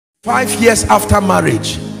5 years after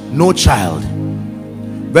marriage, no child.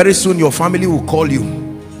 Very soon your family will call you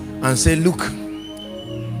and say, look,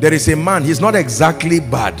 there is a man, he's not exactly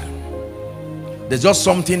bad. There's just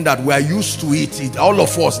something that we are used to it. All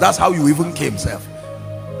of us, that's how you even came, self.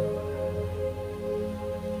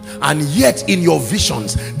 And yet in your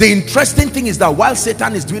visions, the interesting thing is that while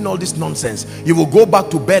Satan is doing all this nonsense, you will go back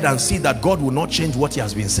to bed and see that God will not change what he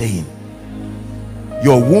has been saying.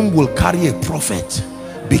 Your womb will carry a prophet.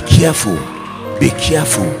 Be careful, be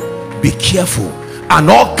careful, be careful. And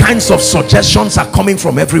all kinds of suggestions are coming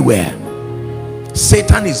from everywhere.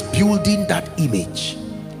 Satan is building that image.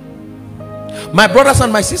 My brothers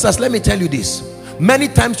and my sisters, let me tell you this. Many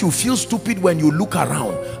times you feel stupid when you look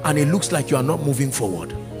around and it looks like you are not moving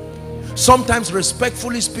forward. Sometimes,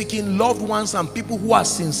 respectfully speaking, loved ones and people who are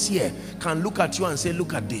sincere can look at you and say,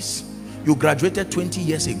 look at this. You graduated 20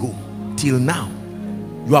 years ago. Till now,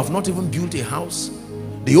 you have not even built a house.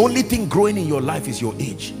 The only thing growing in your life is your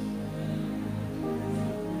age.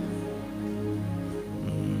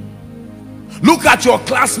 Look at your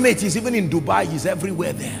classmate. He's even in Dubai. He's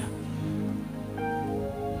everywhere there.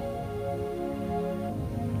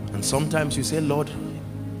 And sometimes you say, Lord,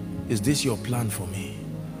 is this your plan for me?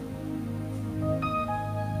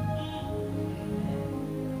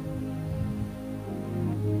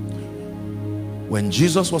 When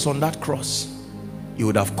Jesus was on that cross, you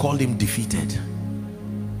would have called him defeated.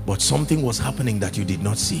 But something was happening that you did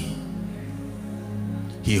not see.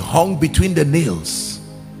 He hung between the nails.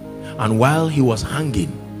 And while he was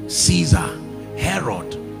hanging, Caesar,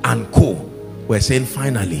 Herod, and co were saying,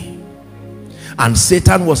 finally. And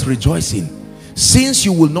Satan was rejoicing. Since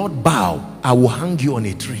you will not bow, I will hang you on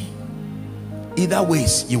a tree. Either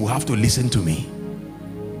ways, you will have to listen to me.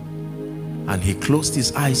 And he closed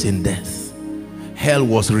his eyes in death. Hell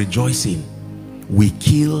was rejoicing. We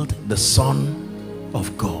killed the Son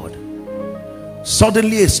of God.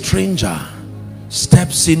 Suddenly a stranger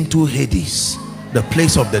steps into Hades, the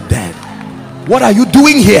place of the dead. What are you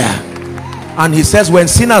doing here? And he says, when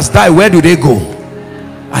sinners die, where do they go?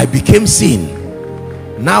 I became sin.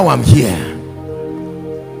 Now I'm here.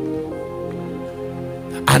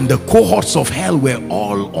 And the cohorts of hell were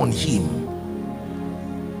all on him.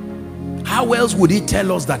 How else would he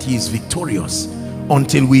tell us that he is victorious?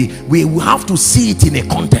 Until we have to see it in a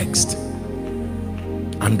context.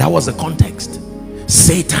 And that was the context.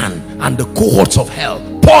 Satan and the cohorts of hell.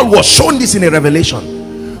 Paul was shown this in a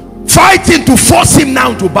revelation, fighting to force him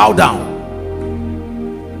now to bow down.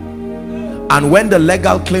 And when the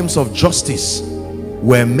legal claims of justice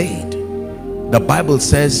were made, the Bible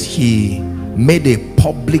says he made a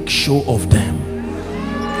public show of them.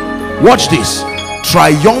 Watch this.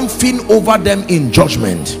 Triumphing over them in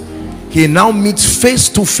judgment, he now meets face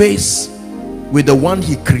to face with the one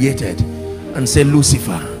he created and say,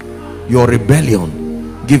 Lucifer, your rebellion,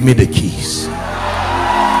 give me the keys.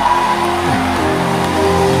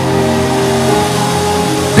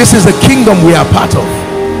 This is the kingdom we are part of.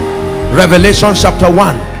 Revelation chapter 1.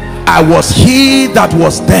 I was he that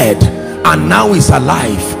was dead and now is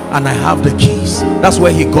alive, and I have the keys. That's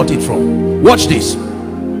where he got it from. Watch this.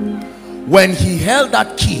 When he held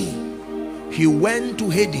that key, he went to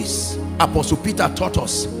Hades. Apostle Peter taught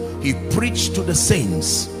us. He preached to the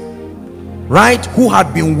saints, right, who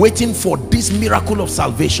had been waiting for this miracle of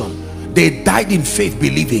salvation. They died in faith,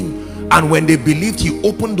 believing. And when they believed, he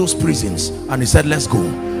opened those prisons and he said, let's go.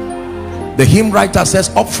 The hymn writer says,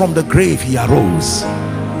 up from the grave he arose.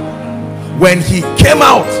 When he came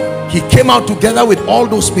out together with all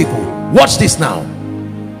those people. Watch this now.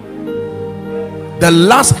 The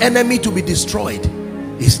last enemy to be destroyed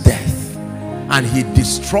is death. And he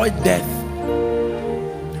destroyed death,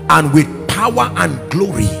 and with power and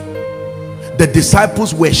glory. The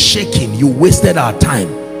disciples were shaking. You wasted our time.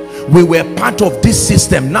 We were part of this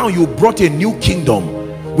system. Now you brought a new kingdom.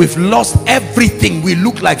 We've lost everything. We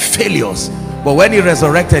look like failures. But when he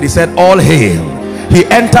resurrected, he said, all hail. He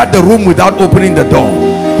entered the room without opening the door.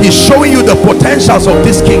 He's showing you the potentials of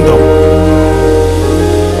this kingdom.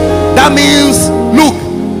 That means, look,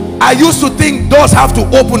 I used to think doors have to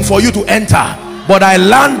open for you to enter, but I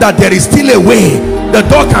learned that there is still a way. The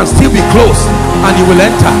door can still be closed and you will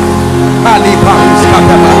enter.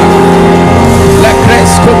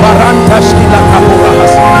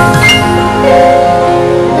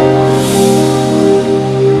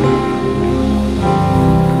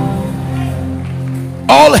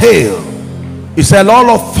 All hail. He said,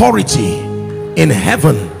 all authority in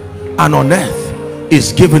heaven and on earth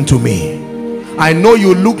is given to me. I know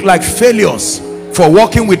you look like failures for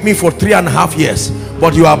walking with me for 3.5 years,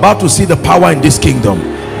 but you are about to see the power in this kingdom.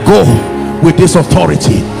 Go with this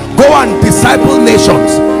authority. Go and disciple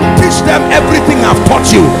nations. Teach everything I've taught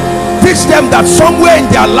you. Teach them that somewhere in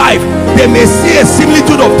their life they may see a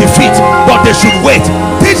similitude of defeat, but they should wait.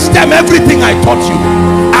 Teach them everything I taught you,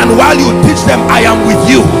 and while you teach them, I am with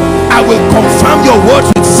you. I will confirm your words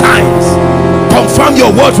with signs, confirm your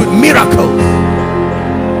words with miracles.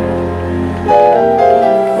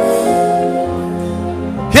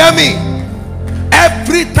 Hear me.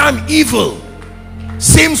 Every time evil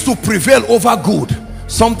seems to prevail over good,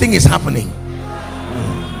 something is happening.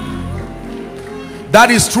 That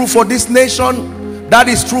is true for this nation. That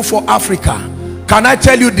is true for Africa. Can I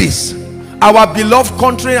tell you this? Our beloved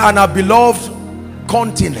country and our beloved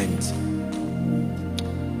continent,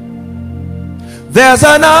 there's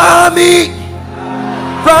an army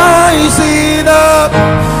rising up.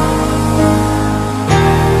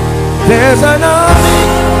 There's an army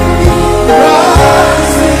rising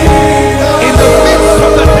up. In the midst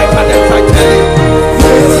of the decadence, I tell you,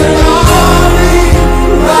 there's an army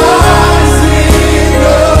rising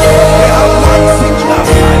up. They have one single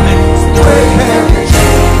assignment: break every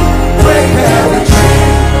chain, break every chain,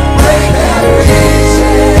 break every chain,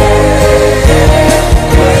 break every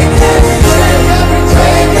chain, break every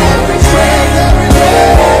chain, every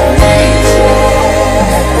chain.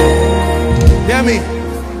 Hear me.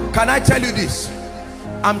 Can I tell you this?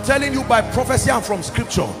 I'm telling you by prophecy and from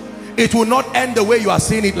scripture, it will not end the way you are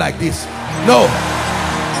seeing it like this. No.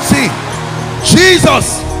 See,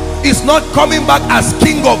 Jesus is not coming back as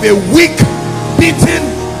king of a weak, beaten,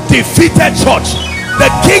 defeated church.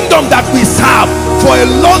 The kingdom that we serve, for a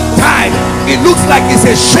long time it looks like it's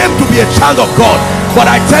a shame to be a child of God, but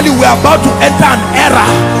I tell you, we are about to enter an era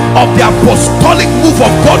of the apostolic move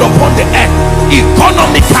of God upon the earth.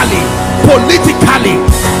 Economically, politically,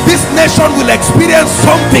 this nation will experience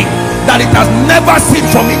something that it has never seen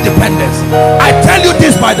from independence. I tell you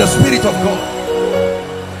this by the Spirit of God.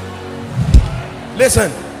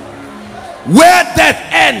 Listen, where death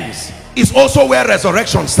ends is also where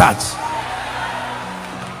resurrection starts.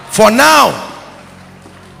 For now,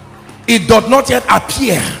 it does not yet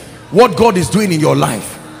appear what God is doing in your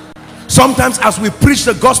life. Sometimes as we preach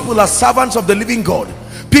the gospel as servants of the living God,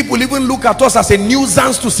 people even look at us as a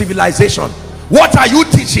nuisance to civilization. What are you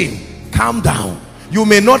teaching? Calm down. You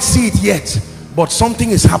may not see it yet, but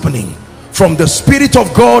something is happening from the Spirit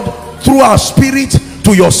of God through our spirit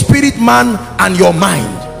to your spirit man and your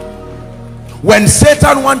mind. When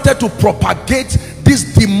Satan wanted to propagate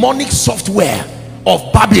this demonic software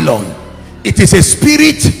of Babylon, it is a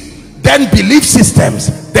spirit, then belief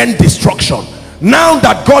systems, then destruction. Now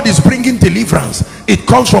that God is bringing deliverance, it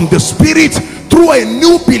comes from the spirit through a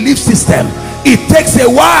new belief system. It takes a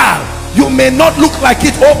while. You may not look like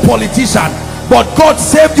it, oh politician, but God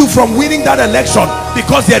saved you from winning that election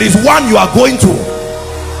because there is one you are going to.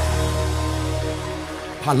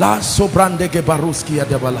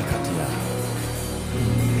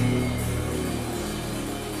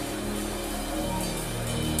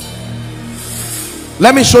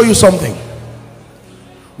 Let me show you something.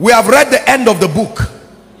 We have read the end of the book.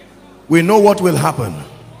 We know what will happen.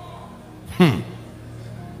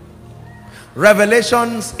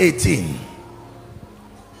 Revelations 18.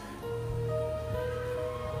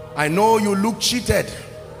 I know you look cheated.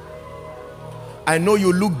 I know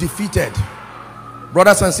you look defeated.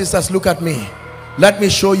 Brothers and sisters, look at me. Let me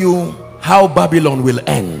show you how Babylon will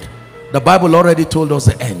end. The Bible already told us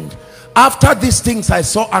the end. After these things, I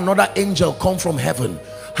saw another angel come from heaven,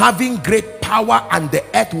 having great power, and the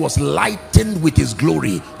earth was lightened with his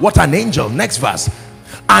glory. What an angel. Next verse.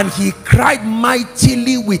 And he cried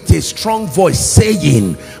mightily with a strong voice,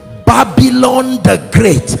 saying, Babylon the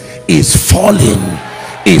great is fallen,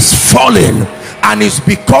 and is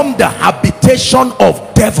become the habitation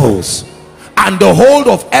of devils, and the hold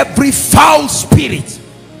of every foul spirit.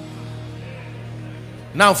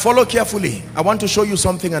 Now follow carefully. I want to show you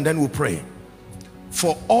something and then we'll pray.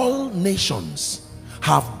 For all nations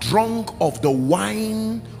have drunk of the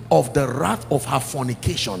wine of the wrath of her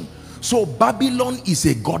fornication. So Babylon is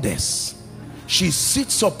a goddess. She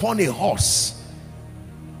sits upon a horse.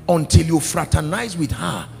 Until you fraternize with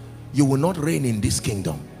her, you will not reign in this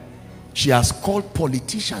kingdom. She has called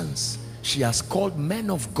politicians, she has called men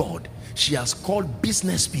of God, she has called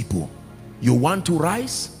business people. You want to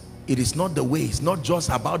rise? It is not the way. It's not just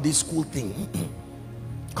about this school thing.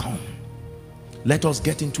 Come, let us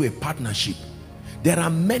get into a partnership. There are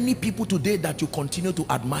many people today that you continue to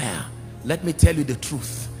admire. Let me tell you the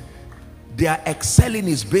truth. Their excelling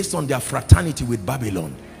is based on their fraternity with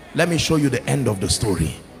Babylon. Let me show you the end of the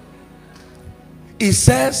story. It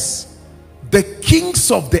says, the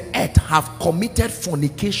kings of the earth have committed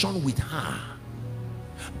fornication with her,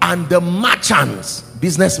 and the merchants,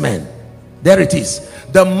 businessmen, There it is.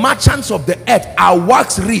 The merchants of the earth are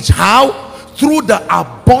wax rich. How? Through the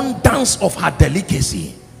abundance of her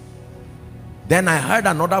delicacy. Then I heard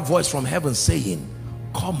another voice from heaven saying,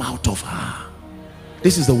 come out of her.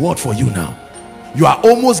 This is the word for you now. You are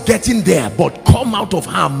almost getting there, but come out of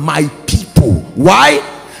her, my people. Why?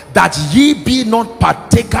 That ye be not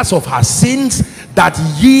partakers of her sins, that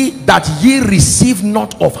ye receive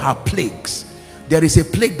not of her plagues. There is a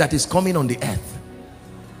plague that is coming on the earth.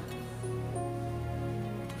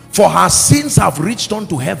 For her sins have reached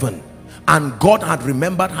unto heaven, and God had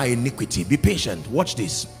remembered her iniquity. Be patient. Watch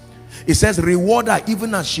this. It says, reward her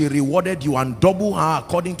even as she rewarded you, and double her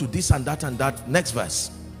according to this and that and that. Next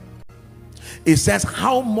verse. It says,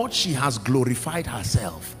 how much she has glorified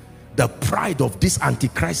herself, the pride of this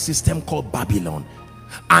antichrist system called Babylon,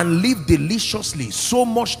 and live deliciously. So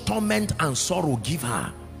much torment and sorrow give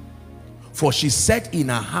her. For she said in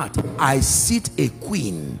her heart, I sit a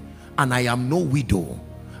queen, and I am no widow,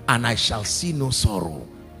 and I shall see no sorrow.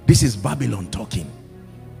 This is Babylon talking.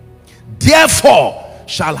 Therefore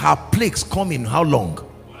shall her plagues come in how long?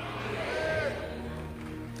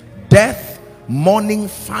 Death, mourning,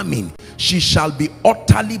 famine. She shall be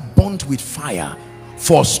utterly burnt with fire,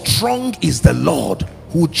 for strong is the Lord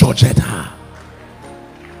who judged her.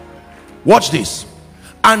 Watch this.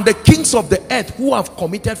 And the kings of the earth who have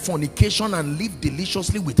committed fornication and live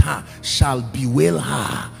deliciously with her shall bewail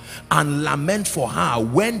her and lament for her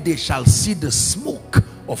when they shall see the smoke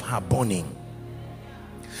of her burning,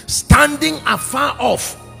 standing afar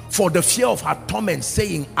off for the fear of her torment,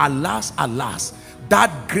 saying, alas, alas,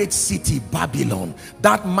 that great city Babylon,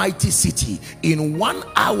 that mighty city, in 1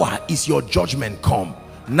 hour is your judgment come.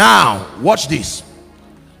 Now watch this.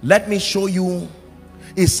 Let me show you.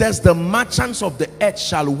 It says, the merchants of the earth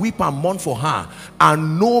shall weep and mourn for her,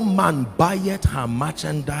 and no man buyeth her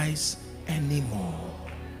merchandise anymore.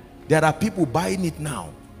 There are people buying it now.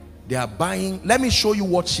 They are buying. Let me show you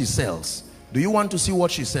what she sells. Do you want to see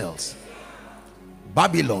what she sells?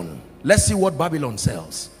 Babylon. Let's see what Babylon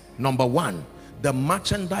sells. Number one, the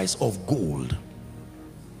merchandise of gold,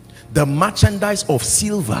 the merchandise of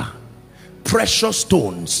silver, precious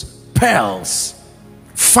stones, pearls,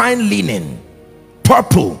 fine linen,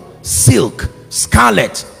 purple, silk,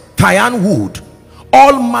 scarlet, cyan wood,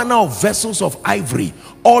 all manner of vessels of ivory,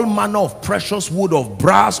 all manner of precious wood, of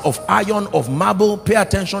brass, of iron, of marble. Pay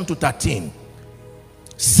attention to 13.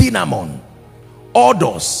 Cinnamon,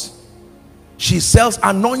 odors. She sells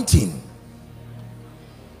anointing.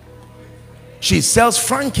 She sells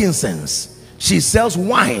frankincense. She sells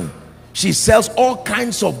wine. She sells all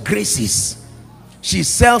kinds of graces. She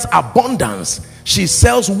sells abundance. She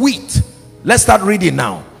sells wheat. Let's start reading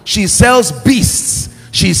now. She sells beasts.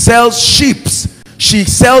 She sells sheep. She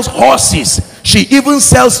sells horses. She even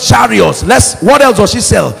sells chariots. What else does she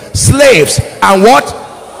sell? Slaves. And what?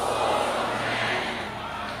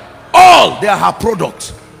 All. They are her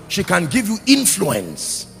products. She can give you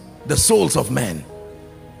influence the souls of men.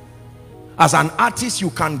 As an artist, you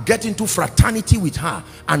can get into fraternity with her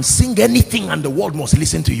and sing anything, and the world must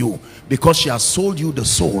listen to you, because she has sold you the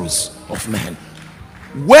souls of men.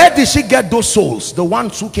 Where did she get those souls? The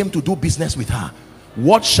ones who came to do business with her.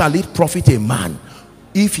 What shall it profit a man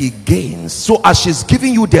if he gains? So as she's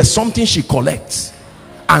giving you, there's something she collects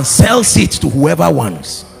and sells it to whoever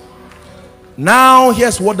wants. Now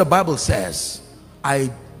here's what the Bible says.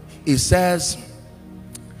 It says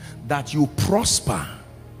that you prosper.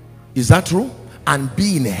 Is that true? And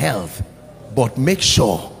be in health, but make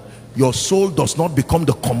sure your soul does not become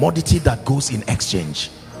the commodity that goes in exchange.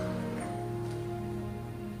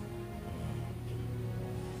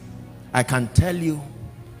 I can tell you,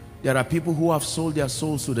 there are people who have sold their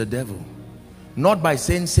souls to the devil, not by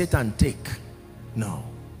saying, Satan, take. No.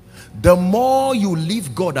 The more you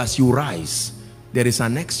leave God as you rise, there is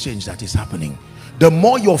an exchange that is happening. The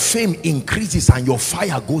more your fame increases and your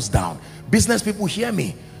fire goes down. Business people, hear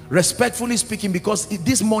me. Respectfully speaking, because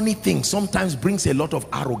this money thing sometimes brings a lot of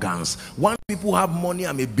arrogance. Once people have money,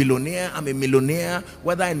 I'm a billionaire, I'm a millionaire,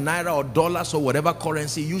 whether in naira or dollars or whatever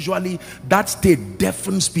currency, usually that state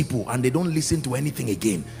deafens people and they don't listen to anything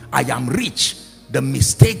again. I am rich. The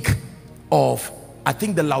mistake of, I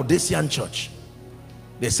think, the Laodicean church.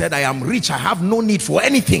 They said, I am rich, I have no need for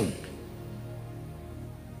anything.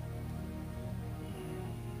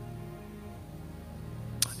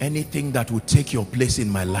 Anything that will take your place in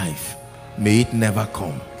my life, may it never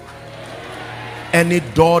come. Any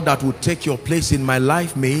door that will take your place in my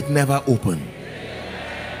life, may it never open.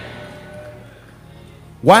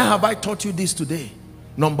 Why have I taught you this today?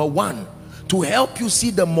 Number one, to help you see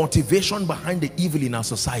the motivation behind the evil in our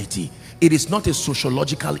society. It is not a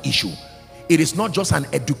sociological issue. it is not just an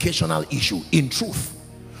educational issue. In truth,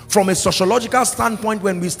 from a sociological standpoint,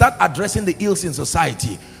 when we start addressing the ills in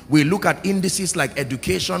society, we look at indices like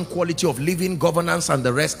education, quality of living, governance, and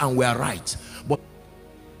the rest, and we are right. But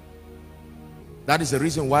that is the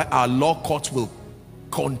reason why our law courts will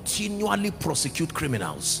continually prosecute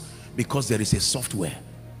criminals, because there is a software.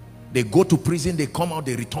 They go to prison, they come out,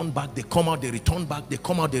 they return back, they come out, they return back, they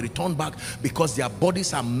come out, they return back, because their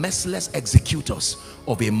bodies are merciless executors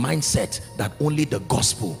of a mindset that only the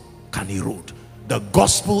gospel can erode. The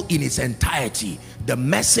gospel in its entirety, the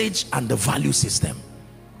message and the value system.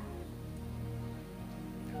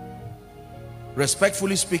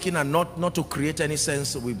 Respectfully speaking, and not to create any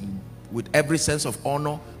sense, with every sense of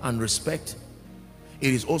honor and respect,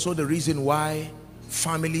 it is also the reason why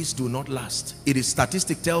families do not last. It is,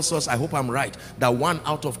 statistic tells us, I hope I'm right, that 1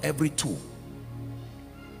 out of every 2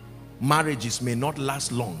 marriages may not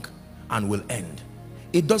last long and will end.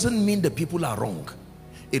 It doesn't mean the people are wrong.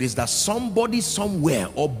 It is that somebody somewhere,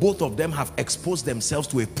 or both of them, have exposed themselves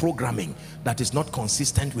to a programming that is not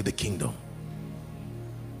consistent with the kingdom.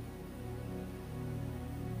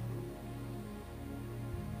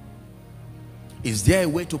 Is there a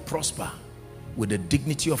way to prosper with the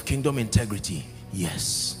dignity of kingdom integrity?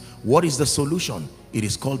 Yes. What is the solution? It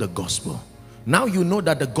is called the gospel. Now you know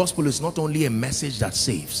that the gospel is not only a message that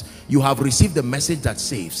saves. You have received the message that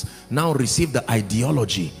saves. Now receive the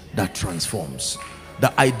ideology that transforms.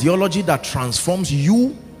 The ideology that transforms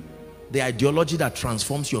you, the ideology that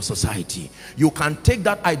transforms your society. You can take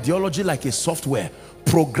that ideology like a software,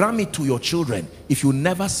 program it to your children. If you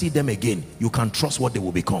never see them again, you can trust what they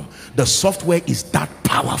will become. The software is that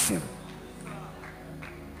powerful.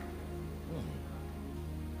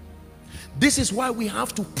 This is why we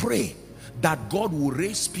have to pray that God will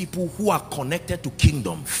raise people who are connected to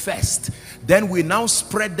kingdom first. Then we now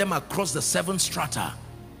spread them across the 7 strata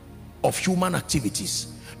of human activities.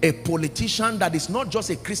 A politician that is not just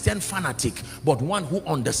a Christian fanatic, but one who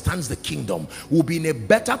understands the kingdom, will be in a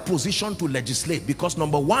better position to legislate, because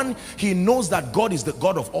number one, he knows that God is the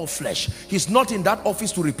God of all flesh. He's not in that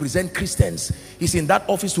office to represent Christians. He's in that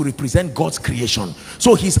office to represent God's creation.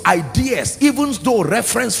 So his ideas, even though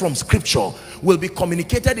reference from scripture, will be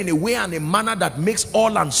communicated in a way and a manner that makes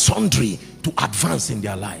all and sundry to advance in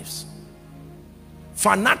their lives.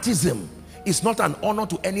 Fanaticism is not an honor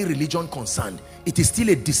to any religion concerned. It is still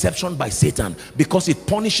a deception by Satan, because it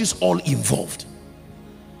punishes all involved.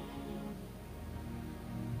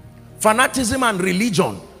 Fanaticism and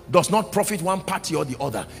religion does not profit one party or the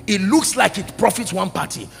other. It looks like it profits one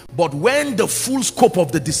party, but when the full scope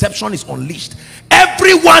of the deception is unleashed,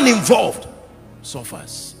 everyone involved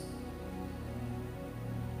suffers.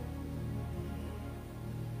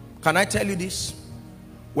 Can I tell you this?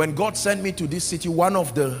 When God sent me to this city, one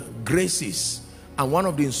of the graces and one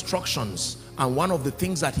of the instructions and one of the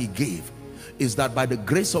things that he gave is that by the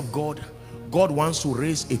grace of God, God wants to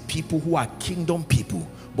raise a people who are kingdom people,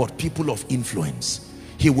 but people of influence.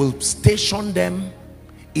 He will station them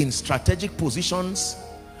in strategic positions,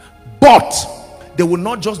 but they will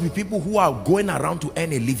not just be people who are going around to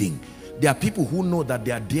earn a living. They are people who know that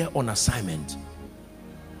they are there on assignment.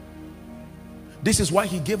 This is why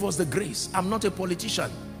he gave us the grace. I'm not a politician.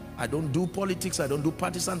 I don't do politics. I don't do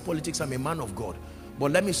partisan politics. I'm a man of God.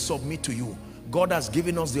 But let me submit to you. God has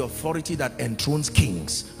given us the authority that enthrones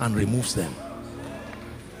kings and removes them.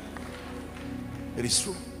 It is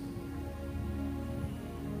true.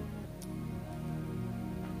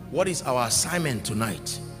 What is our assignment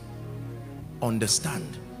tonight?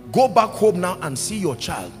 Understand. Go back home now and see your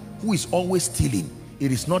child who is always stealing.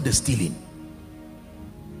 It is not the stealing.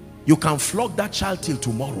 You can flog that child till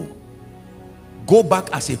tomorrow. Go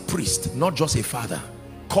back as a priest, not just a father.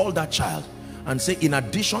 Call that child and say, in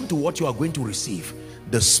addition to what you are going to receive,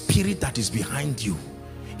 the spirit that is behind you,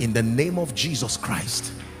 in the name of Jesus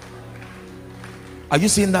Christ. Are you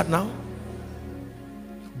seeing that now?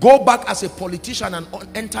 Go back as a politician and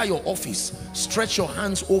enter your office. Stretch your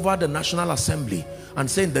hands over the National Assembly and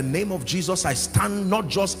say, in the name of Jesus, I stand not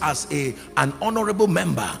just as an honorable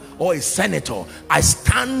member or a senator. I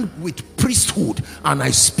stand with priesthood and I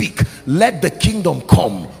speak. Let the kingdom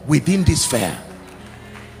come within this fair.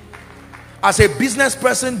 As a business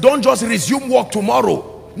person, don't just resume work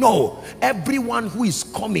tomorrow. No, everyone who is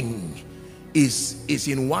coming is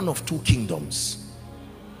in one of two kingdoms.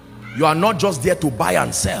 You are not just there to buy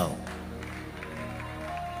and sell.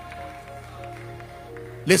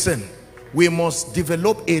 Listen, We must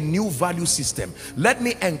develop a new value system. Let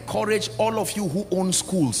me encourage all of you who own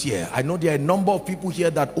schools here. I know there are a number of people here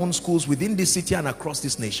that own schools within this city and across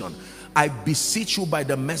this nation. I beseech you by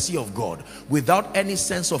the mercy of God, without any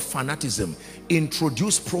sense of fanaticism,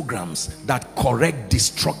 introduce programs that correct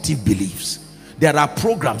destructive beliefs. There are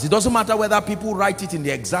programs. It doesn't matter whether people write it in the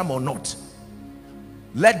exam or not.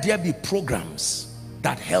 Let there be programs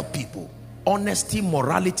that help people. Honesty,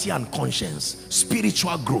 morality and conscience,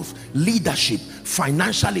 spiritual growth, leadership,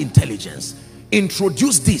 financial intelligence.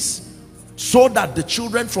 Introduce this so that the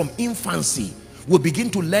children from infancy will begin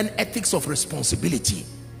to learn ethics of responsibility,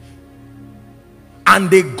 and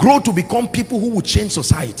they grow to become people who will change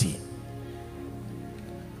society.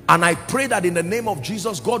 And I pray that in the name of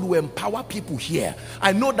Jesus, God will empower people here.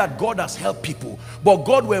 I know that God has helped people, but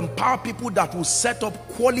God will empower people that will set up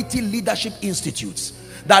quality leadership institutes,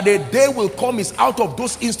 that a day will come is out of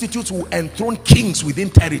those institutes will enthrone kings within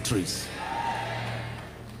territories.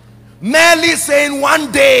 Merely saying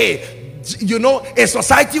one day, you know, a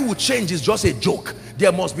society will change is just a joke.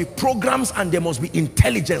 There must be programs and there must be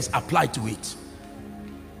intelligence applied to it.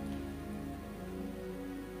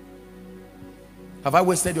 Have I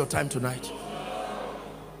wasted your time tonight?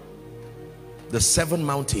 The 7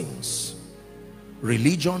 mountains.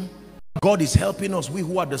 Religion. God is helping us, we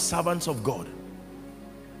who are the servants of God.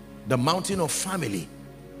 The mountain of family.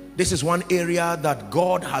 This is one area that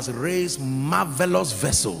God has raised marvelous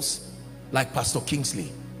vessels like Pastor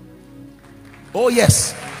Kingsley. Oh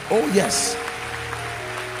yes, oh yes.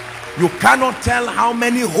 You cannot tell how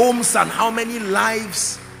many homes and how many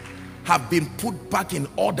lives have been put back in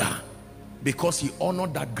order because he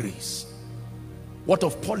honored that grace. What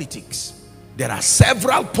of politics? There are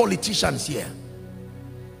several politicians here.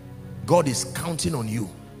 God is counting on you,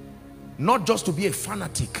 not just to be a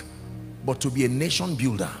fanatic, but to be a nation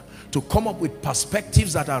builder, to come up with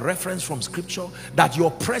perspectives that are referenced from scripture, that your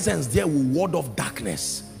presence there will ward off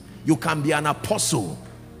darkness. You can be an apostle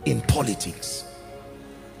in politics.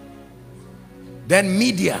 Then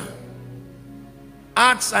media,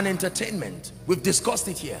 arts and entertainment. We've discussed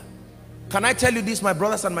it here. Can I tell you this, my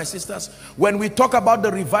brothers and my sisters? When we talk about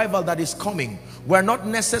the revival that is coming, we're not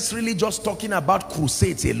necessarily just talking about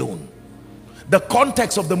crusades alone. The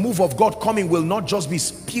context of the move of God coming will not just be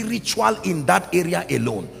spiritual in that area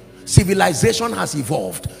alone. Civilization has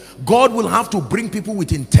evolved. God will have to bring people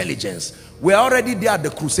with intelligence. We're already there at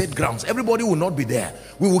the crusade grounds. Everybody will not be there.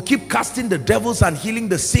 We will keep casting the devils and healing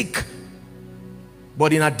the sick.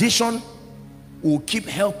 But in addition, we'll keep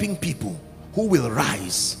helping people who will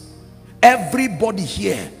rise. Everybody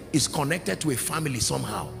here is connected to a family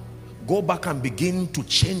somehow. Go back and begin to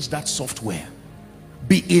change that software.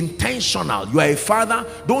 Be intentional. You are a father.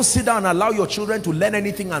 Don't sit down and allow your children to learn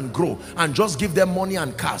anything and grow and just give them money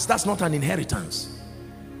and cars. That's not an inheritance.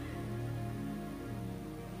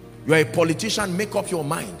 You are a politician. Make up your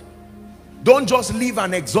mind. Don't just live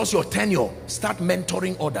and exhaust your tenure. Start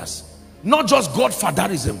mentoring others. Not just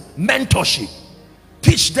godfatherism, mentorship.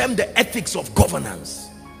 Teach them the ethics of governance.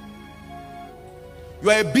 You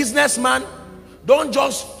are a businessman. Don't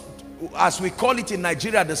just, as we call it in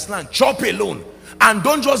Nigeria, the slang, chop alone. And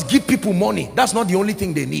don't just give people money. That's not the only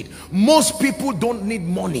thing they need. Most people don't need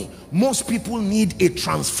money. Most people need a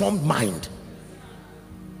transformed mind.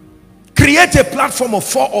 Create a platform of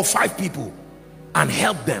 4 or 5 people and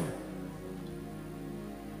help them.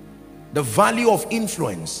 The value of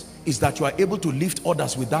influence is that you are able to lift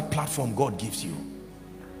others with that platform God gives you.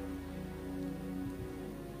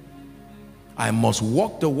 I must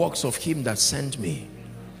walk the works of him that sent me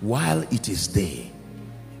while it is day.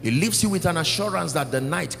 It leaves you with an assurance that the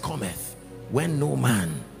night cometh when no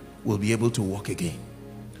man will be able to walk again.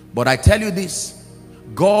 But I tell you this,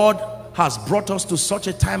 God has brought us to such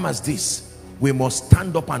a time as this. We must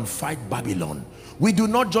stand up and fight Babylon. We do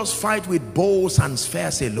not just fight with bows and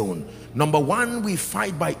spears alone. Number one, we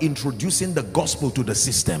fight by introducing the gospel to the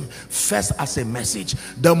system, first as a message.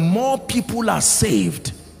 The more people are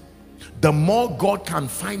saved, the more God can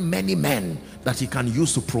find many men that he can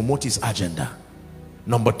use to promote his agenda.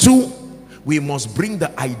 Number two, we must bring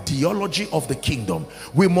the ideology of the kingdom.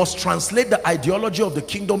 We must translate the ideology of the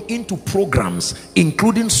kingdom into programs,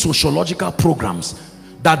 including sociological programs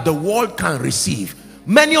that the world can receive.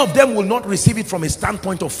 Many of them will not receive it from a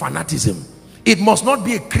standpoint of fanaticism. It must not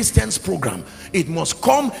be a Christian's program. It must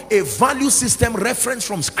come a value system reference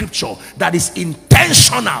from scripture that is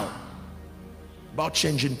intentional about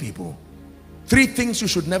changing people. 3 things you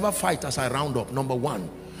should never fight as I round up. Number one,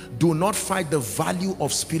 do not fight the value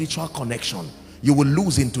of spiritual connection. You will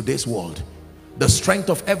lose in today's world. The strength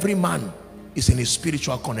of every man is in his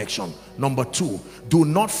spiritual connection. Number two, do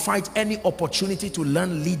not fight any opportunity to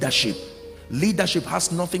learn leadership Leadership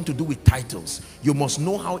has nothing to do with titles. You must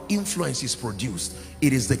know how influence is produced.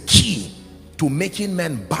 It is the key to making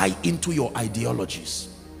men buy into your ideologies.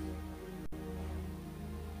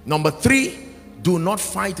 Number 3, do not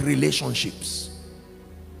fight relationships.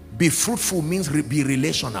 Be fruitful means be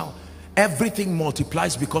relational. Everything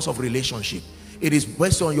multiplies because of relationship. It is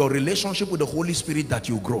based on your relationship with the Holy Spirit that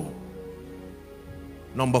you grow.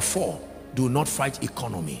 Number 4, do not fight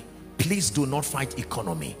economy. Please do not fight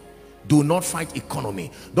economy. Do not fight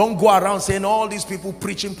economy. Don't go around saying all these people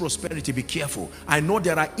preaching prosperity. Be careful. I know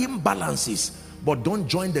there are imbalances, but don't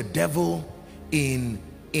join the devil in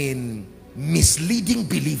misleading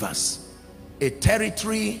believers. A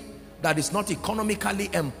territory that is not economically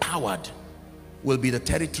empowered will be the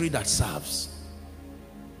territory that serves.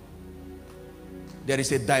 There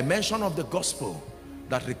is a dimension of the gospel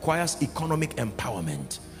that requires economic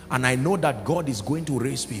empowerment, and I know that God is going to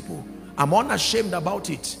raise people. I'm unashamed about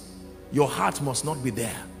it. Your heart must not be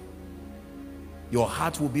there. Your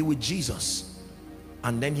heart will be with Jesus,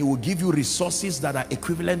 and then he will give you resources that are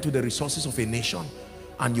equivalent to the resources of a nation,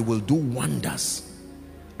 and you will do wonders.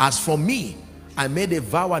 As for me, I made a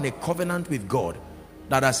vow and a covenant with God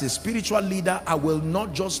that as a spiritual leader, I will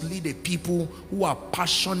not just lead a people who are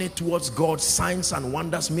passionate towards God, signs and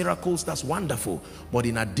wonders, miracles, that's wonderful. But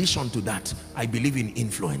in addition to that, I believe in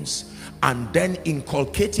influence. And then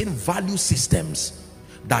inculcating value systems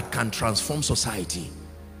that can transform society.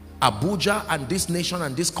 Abuja and this nation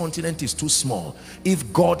and this continent is too small.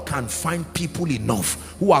 If God can find people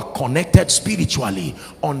enough who are connected spiritually,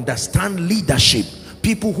 understand leadership,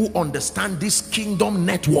 people who understand this kingdom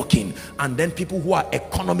networking, and then people who are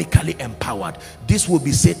economically empowered, this will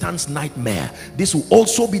be Satan's nightmare. This will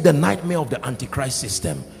also be the nightmare of the Antichrist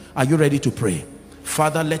system. Are you ready to pray?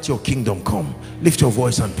 Father, let your kingdom come. Lift your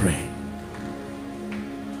voice and pray.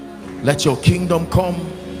 Let your kingdom come.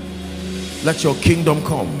 Let your kingdom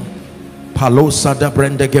come.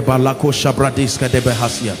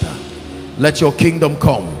 Let your kingdom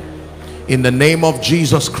come in the name of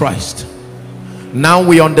Jesus Christ. Now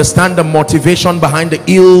we understand the motivation behind the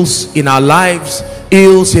ills in our lives,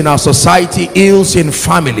 ills in our society, ills in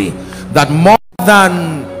family, that more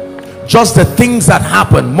than just the things that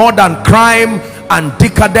happen, more than crime and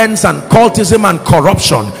decadence and cultism and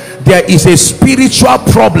corruption, there is a spiritual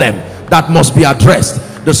problem that must be addressed.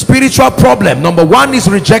 The spiritual problem, number 1, is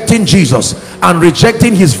rejecting Jesus and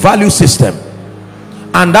rejecting his value system,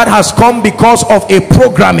 and that has come because of a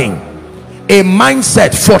programming, a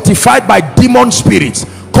mindset fortified by demon spirits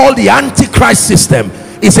called the Antichrist system.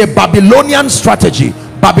 Is a Babylonian strategy.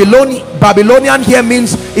 Babylonian here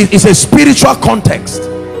means it is a spiritual context.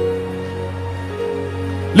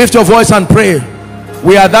 Lift your voice and pray.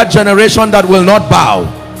 We are that generation that will not bow.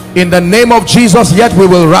 In the name of Jesus, yet we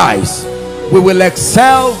will rise. We will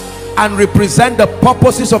excel and represent the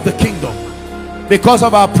purposes of the kingdom. Because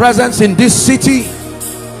of our presence in this city,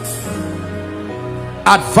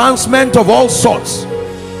 advancement of all sorts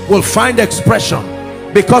will find expression.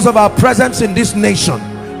 Because of our presence in this nation,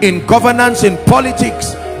 in governance, in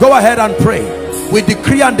politics, go ahead and pray. We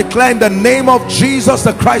decree and declare in the name of Jesus,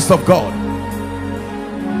 the Christ of God.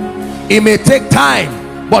 It may take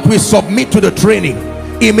time, but we submit to the training.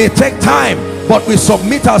 It may take time, but we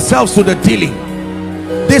submit ourselves to the dealing.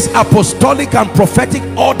 This apostolic and prophetic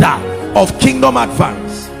order of kingdom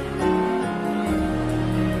advance.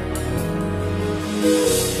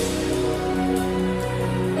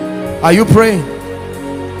 Are you praying?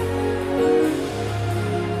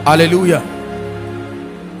 Hallelujah.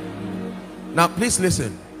 Now please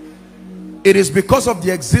listen. It is because of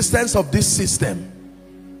the existence of this system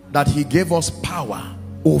that he gave us power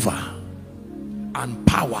over and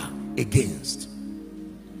power against.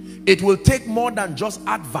 It will take more than just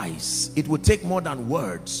advice. It will take more than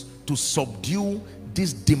words to subdue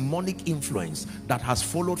this demonic influence that has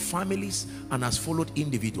followed families and has followed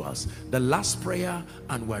individuals. The last prayer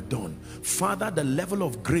and we're done. Father, the level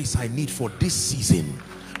of grace I need for this season,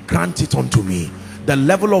 grant it unto me. The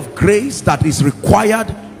level of grace that is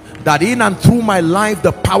required, that in and through my life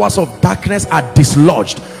the powers of darkness are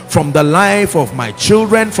dislodged from the life of my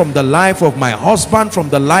children, from the life of my husband, from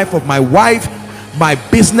the life of my wife, my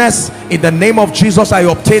business. In the name of Jesus, I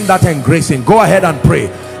obtain that engracing. Go ahead and pray.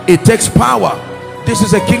 It takes power. This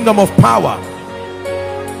is a kingdom of power.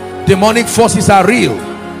 Demonic forces are real.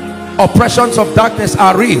 Oppressions of darkness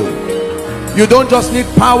are real. You don't just need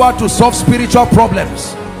power to solve spiritual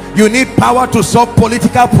problems. You need power to solve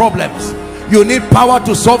political problems. You need power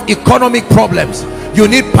to solve economic problems. You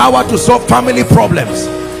need power to solve family problems.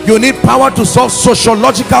 You need power to solve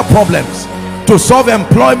sociological problems, to solve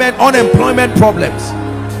employment, unemployment problems.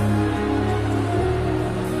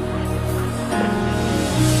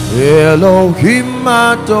 Elohim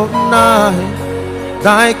Adonai,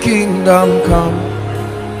 thy kingdom come,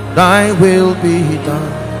 thy will be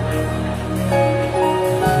done.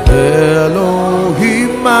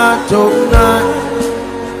 Elohim Adonai,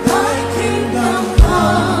 thy kingdom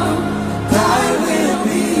come, thy will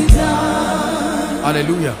be done.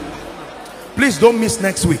 Hallelujah. Please don't miss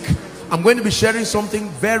next week. I'm going to be sharing something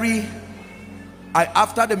very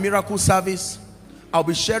after the miracle service. I'll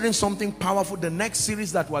be sharing something powerful. The next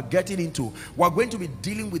series that we're getting into, we're going to be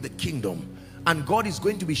dealing with the kingdom, and God is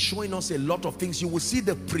going to be showing us a lot of things. You will see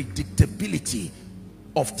the predictability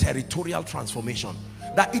of territorial transformation,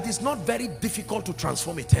 that it is not very difficult to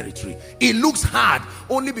transform a territory. It looks hard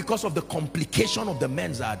only because of the complication of the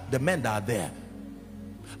men that are there.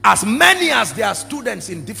 As many as there are students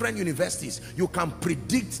in different universities, you can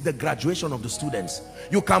predict the graduation of the students.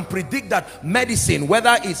 You can predict that medicine,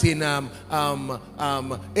 whether it's in ABU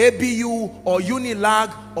or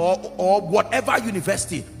Unilag or whatever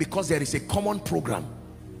university, because there is a common program.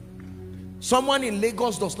 Someone in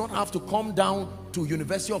Lagos does not have to come down to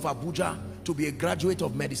University of Abuja to be a graduate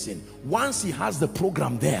of medicine. Once he has the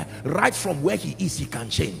program there, right from where he is, he can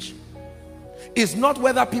change. It's not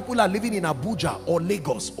whether people are living in Abuja or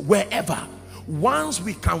Lagos, wherever. Once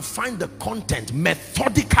we can find the content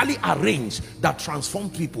methodically arranged that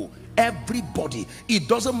transforms people, everybody, it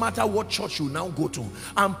doesn't matter what church you now go to.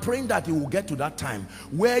 I'm praying that you will get to that time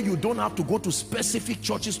where you don't have to go to specific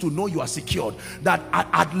churches to know you are secured. That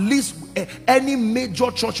at least any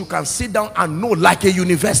major church you can sit down and know, like a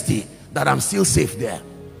university, that I'm still safe there.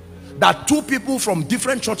 That two people from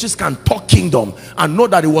different churches can talk kingdom and know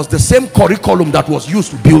that it was the same curriculum that was used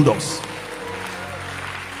to build us.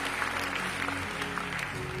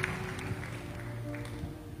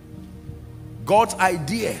 God's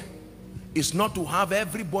idea is not to have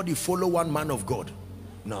everybody follow one man of God.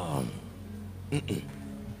 No.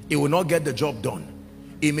 It will not get the job done.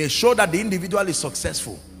 It may show that the individual is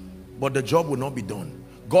successful, but the job will not be done.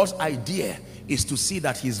 God's idea is to see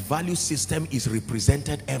that his value system is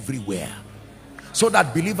represented everywhere, so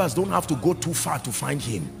that believers don't have to go too far to find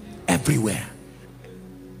him. Everywhere.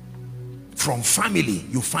 From family,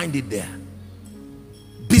 you find it there.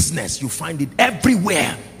 Business, you find it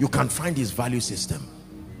everywhere. You can find his value system.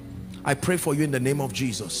 I pray for you in the name of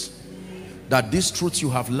Jesus, that these truths you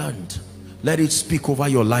have learned, let it speak over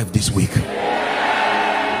your life this week.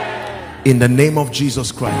 In the name of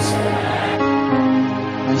Jesus Christ.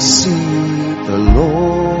 I see the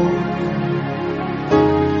Lord,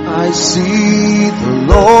 I see the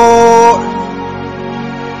Lord,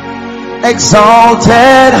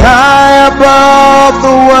 exalted high above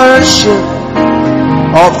the worship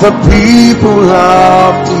of the people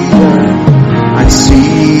of the earth. I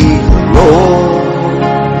see the Lord,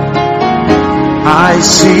 I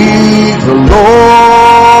see the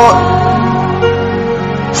Lord,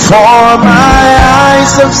 for my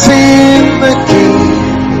eyes have seen the King.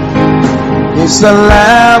 Is the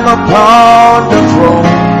Lamb upon the throne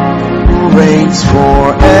who reigns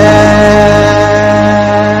forever.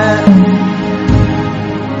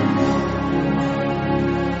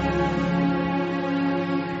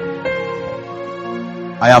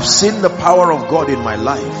 I have seen the power of God in my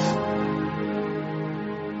life.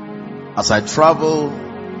 As I travel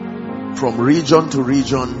from region to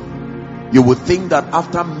region, you would think that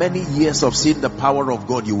after many years of seeing the power of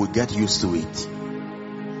God, you would get used to it.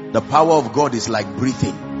 The power of God is like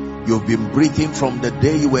breathing. You've been breathing from the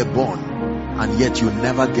day you were born, and yet you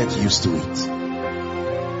never get used to it.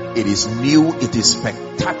 It is new, it is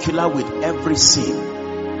spectacular with every scene.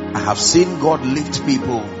 I have seen God lift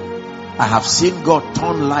people. I have seen God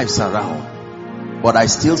turn lives around. But I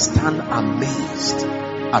still stand amazed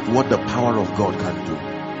at what the power of God can do.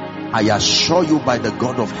 I assure you by the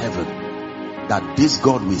God of heaven that this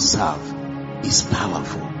God we serve is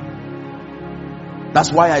powerful. That's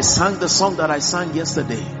why I sang the song that I sang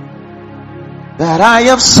yesterday. That I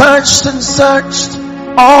have searched and searched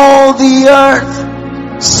all the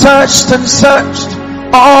earth, searched and searched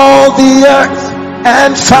all the earth,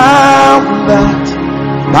 and found that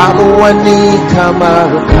Babuani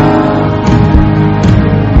Kamaraka.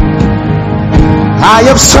 I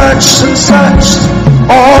have searched and searched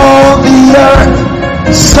all the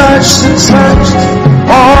earth, searched and searched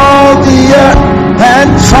all the earth, and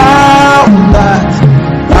found that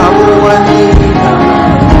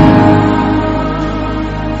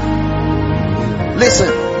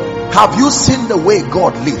Listen, have you seen the way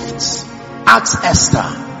God lifts? Ask Esther.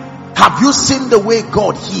 Have you seen the way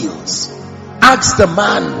God heals? Ask the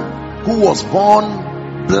man who was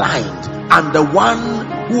born blind and the one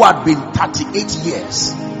who had been 38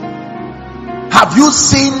 years. Have you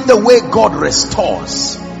seen the way God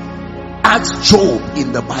restores? Ask Job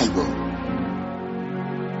in the Bible.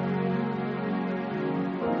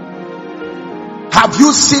 Have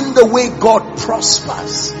you seen the way God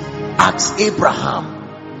prospers? Ask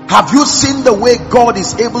Abraham. Have you seen the way God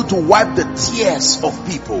is able to wipe the tears of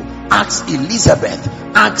people? Ask Elizabeth.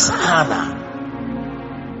 Ask Hannah.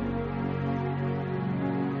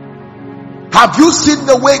 Have you seen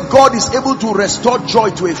the way God is able to restore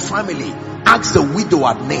joy to a family? Ask the widow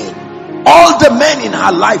at Nain. All the men in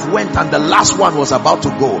her life went and the last one was about to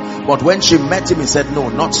go. But when she met him, he said, no,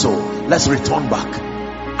 not so. Let's return back.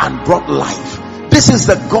 And brought life. This is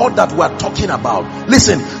the God that we are talking about.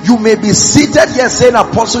 Listen, you may be seated here saying,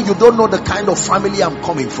 Apostle, you don't know the kind of family I'm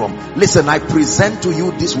coming from. Listen, I present to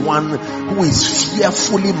you this one who is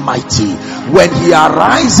fearfully mighty. When he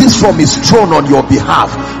arises from his throne on your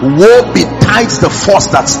behalf, woe betides the force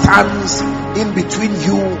that stands in between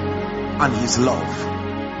you and his love.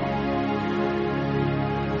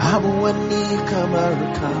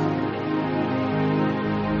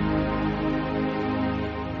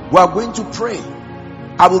 We are going to pray.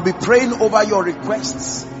 I will be praying over your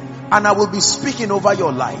requests and I will be speaking over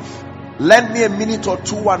your life. Lend me a minute or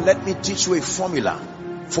two and let me teach you a formula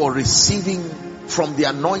for receiving from the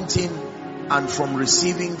anointing and from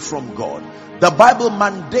receiving from God. The Bible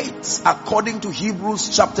mandates, according to Hebrews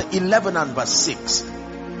chapter 11 and verse 6,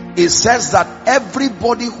 it says that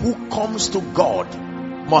everybody who comes to God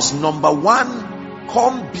must, number one,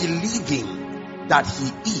 come believing that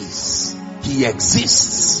he is. He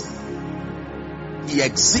exists. He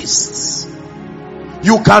exists.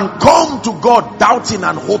 You can come to God doubting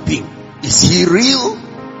and hoping. Is he real?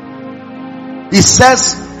 He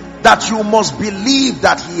says that you must believe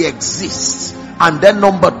that he exists. And then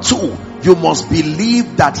number two, you must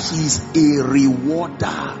believe that he is a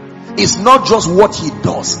rewarder. It's not just what he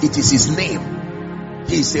does, it is his name.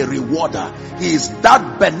 He is a rewarder. He is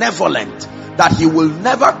that benevolent that he will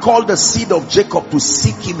never call the seed of Jacob to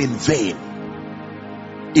seek him in vain.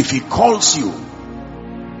 If he calls you,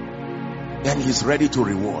 then he's ready to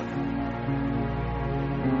reward.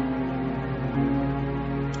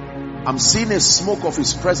 I'm seeing a smoke of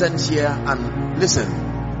his presence here, and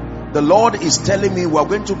listen, the Lord is telling me we're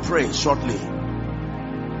going to pray shortly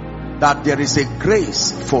that there is a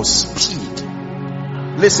grace for speed.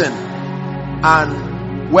 Listen, and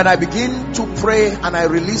when I begin to pray and I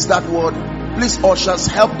release that word, please ushers,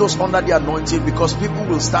 help those under the anointing, because people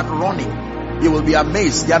will start running. You will be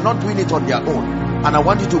amazed. They are not doing it on their own. And I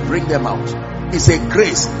want you to bring them out. It's a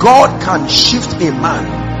grace. God can shift a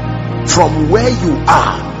man from where you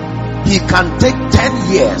are. He can take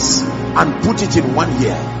 10 years and put it in 1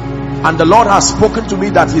 year. And the Lord has spoken to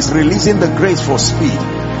me that he's releasing the grace for speed.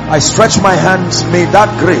 I stretch my hands. May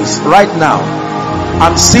that grace right now.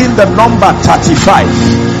 I'm seeing the number 35.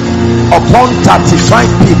 Upon 35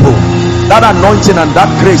 people, that anointing and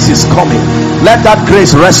that grace is coming. Let that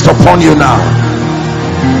grace rest upon you now.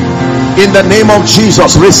 In the name of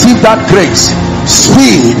Jesus, receive that grace.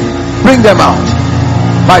 Speed. Bring them out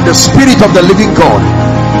by the Spirit of the living God.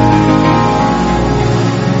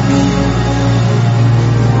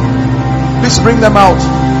 Please bring them out.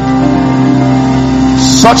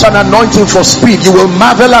 Such an anointing for speed. You will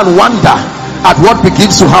marvel and wonder at what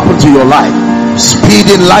begins to happen to your life.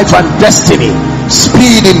 Speed in life and destiny.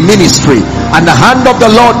 Speed in ministry. And the hand of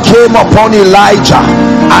the Lord came upon Elijah,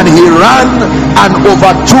 and he ran and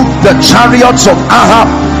overtook the chariots of Ahab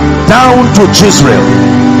down to Jezreel.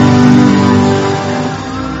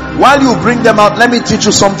 While you bring them out, let me teach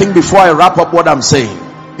you something before I wrap up what I'm saying.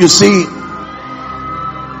 You see,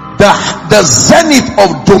 the zenith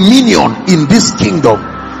of dominion in this kingdom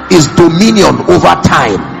is dominion over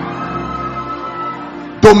time.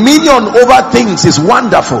 Dominion over things is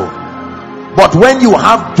wonderful, but when you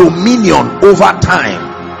have dominion over time,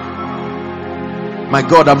 my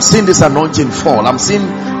God, I'm seeing this anointing fall. I'm seeing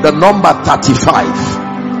the number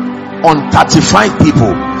 35 on 35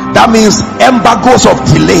 people. That means embargoes of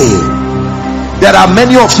delay. There are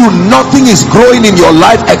many of you, nothing is growing in your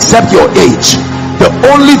life except your age. The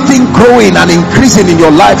only thing growing and increasing in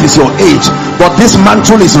your life is your age. But this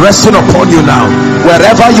mantle is resting upon you now.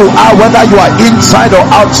 Wherever you are, whether you are inside or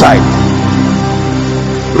outside,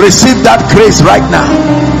 receive that grace right now,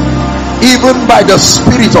 even by the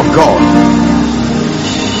Spirit of God.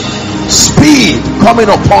 Speed coming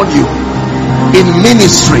upon you in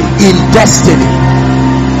ministry, in destiny.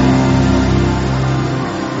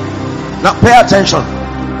 Now pay attention.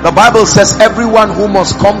 The Bible says everyone who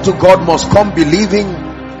must come to God must come believing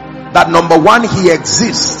that, number one, he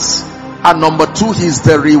exists, and number two, he is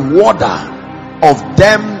the rewarder of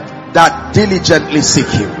them that diligently seek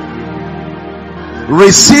him.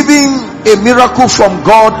 Receiving a miracle from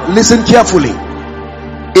God, listen carefully,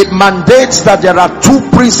 it mandates that there are two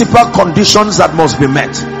principal conditions that must be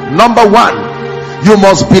met. Number one, you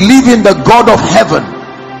must believe in the God of heaven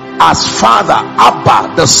as Father,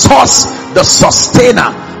 Abba, the source, the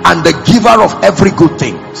sustainer, and the giver of every good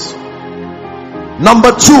things.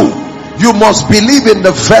 Number two, you must believe in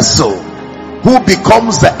the vessel who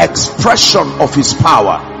becomes the expression of his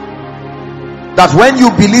power. That when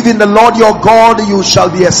you believe in the Lord your God, you shall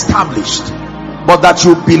be established. But that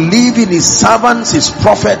you believe in his servants, his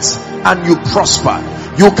prophets, and you prosper.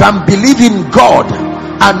 You can believe in God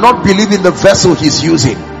and not believe in the vessel he's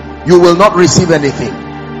using. You will not receive anything.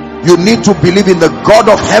 You need to believe in the God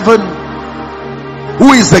of heaven,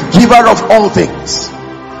 who is the giver of all things.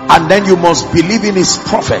 And then you must believe in his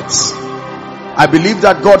prophets. I believe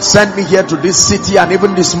that God sent me here to this city, and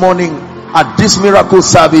even this morning at this miracle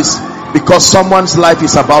service, because someone's life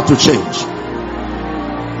is about to change.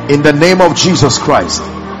 In the name of Jesus Christ.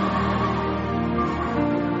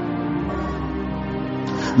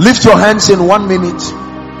 Lift your hands in 1 minute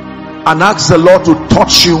and ask the Lord to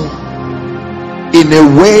touch you in a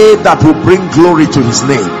way that will bring glory to his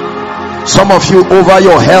name. Some of you over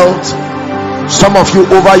your health, some of you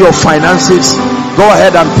over your finances. Go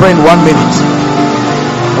ahead and pray in 1 minute.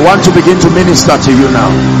 I want to begin to minister to you now.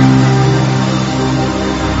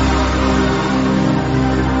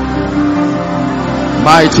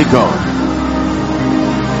 Mighty God.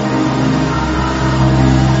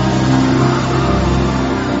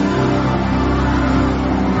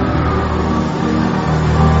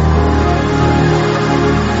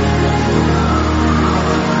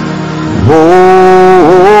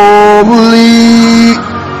 Holy,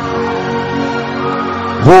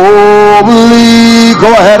 holy, go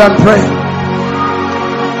ahead and pray.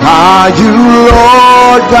 Are you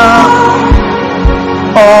Lord God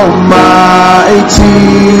Almighty?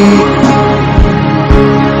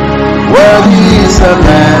 Worthy is the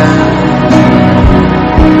Lamb.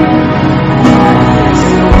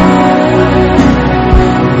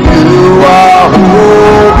 You are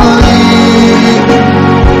holy.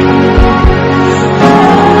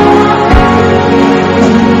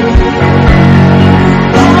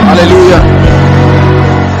 Hallelujah.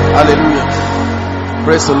 Hallelujah.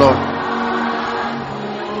 Praise the Lord.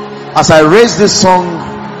 As I raised this song,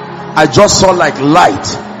 I just saw like light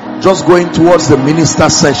just going towards the minister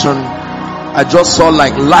session. I just saw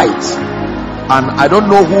like light, and I don't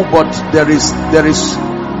know who, but there is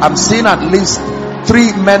I'm seeing at least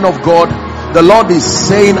 3 men of God. The Lord is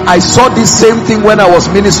saying, I saw this same thing when I was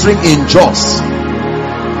ministering in Jos,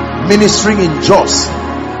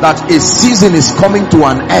 that a season is coming to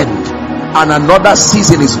an end and another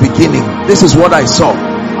season is beginning. This is what I saw.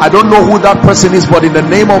 I don't know who that person is, but in the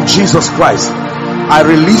name of Jesus Christ, I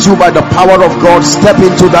release you by the power of God. Step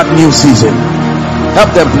into that new season.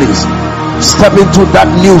 Help them, please. Step into that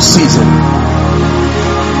new season,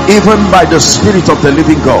 even by the Spirit of the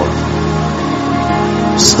living God.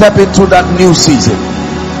 Step into that new season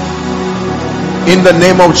in the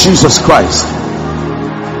name of Jesus Christ.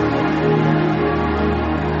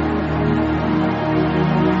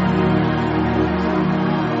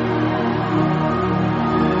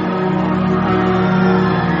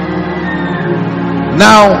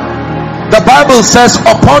 Now, the Bible says,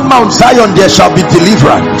 upon Mount Zion there shall be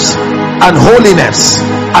deliverance and holiness,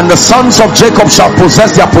 and the sons of Jacob shall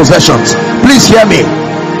possess their possessions. Please hear me.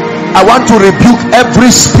 I want to rebuke every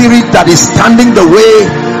spirit that is standing the way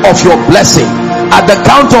of your blessing. At the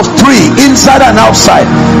count of 3, inside and outside,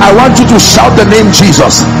 I want you to shout the name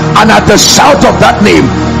Jesus, and at the shout of that name,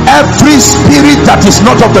 every spirit that is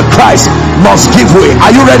not of the Christ must give way. Are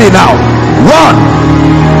you ready now?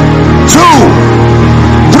 1,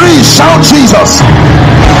 2, 3, shout Jesus.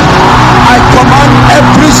 I command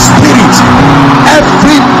every spirit,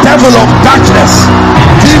 every devil of darkness,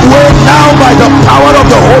 give way now by the power of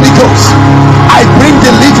the Holy Ghost. I bring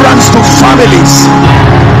deliverance to families.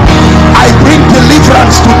 I bring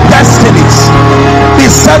deliverance to destinies. Be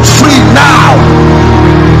set free now.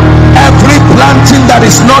 Every planting that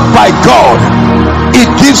is not by God, it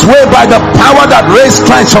gives way by the power that raised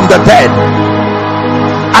Christ from the dead.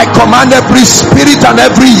 I command every spirit and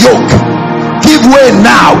every yoke, give way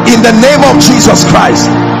now in the name of Jesus Christ.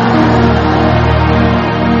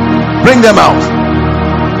 Bring them out.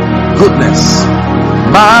 Goodness.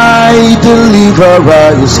 My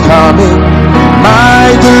deliverer is coming. My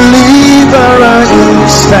deliverer is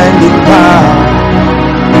standing by.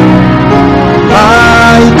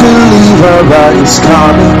 My deliverer is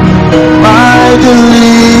coming. My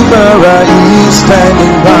deliverer is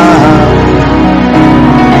standing by.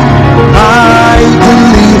 My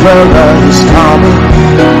deliverer is coming.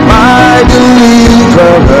 My my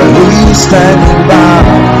deliverer, he's standing by.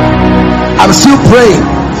 I'm still praying.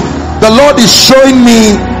 The Lord is showing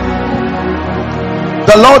me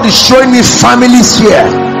families here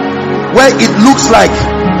where it looks like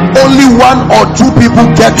only one or two people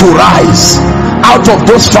get to rise out of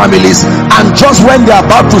those families, and just when they're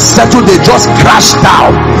about to settle, they just crash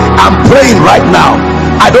down. I'm praying right now.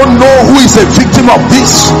 I don't know who is a victim of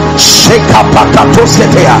this.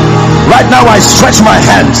 Right now I stretch my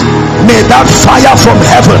hand. May that fire from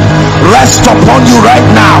heaven rest upon you right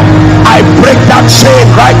now. I break that chain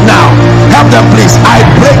right now. Help them please. I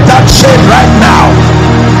break that chain right now.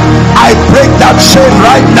 I break that chain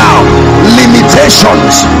right now.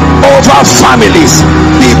 Limitations over families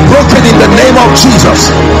be broken in the name of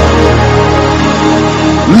Jesus.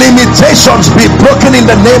 Limitations be broken in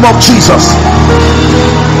the name of Jesus.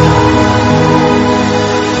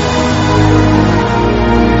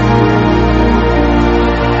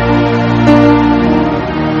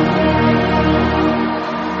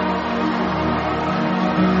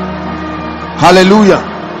 Hallelujah.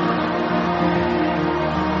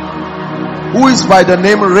 Who is by the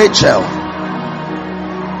name Rachel?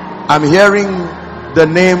 I'm hearing the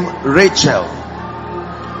name Rachel.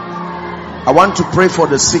 I want to pray for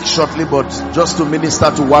the sick shortly, but just to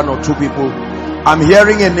minister to one or two people. I'm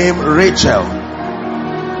hearing a name Rachel.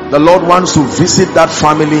 The Lord wants to visit that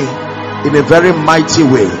family in a very mighty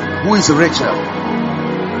way. Who is Rachel?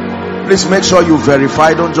 Please make sure you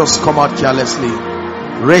verify. Don't just come out carelessly.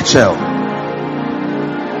 Rachel.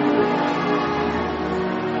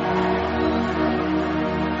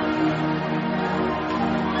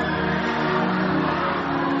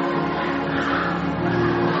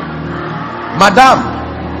 Madam,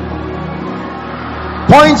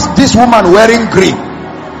 point this woman wearing green.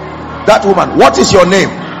 That woman, what is your name?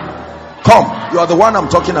 Come, you are the one I'm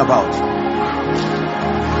talking about.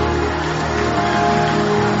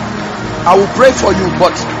 I will pray for you,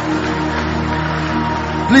 but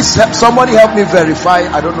please somebody help me verify.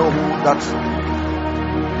 I don't know who that.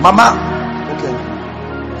 Mama, okay.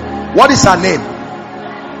 What is her name?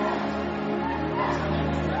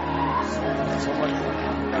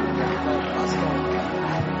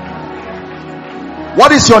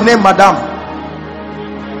 What is your name, madam?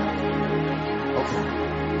 Okay.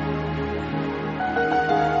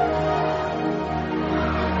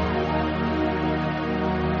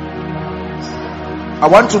 I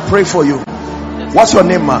want to pray for you. What's your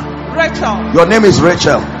name, ma? Rachel. Your name is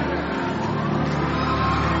Rachel.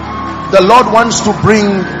 The Lord wants to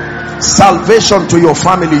bring salvation to your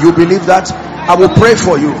family. You believe that? I will pray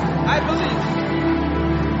for you. I believe.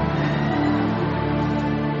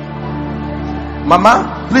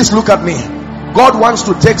 Mama, please look at me. God wants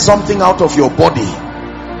to take something out of your body.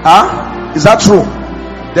 Is that true?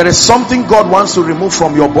 There is something God wants to remove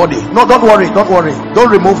from your body. No, don't worry, don't worry.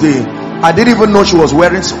 Don't remove the... I didn't even know she was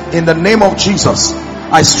wearing... In the name of Jesus,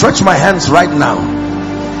 I stretch my hands right now.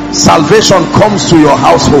 Salvation comes to your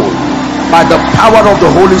household by the power of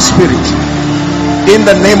the Holy Spirit. In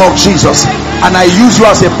the name of Jesus. And I use you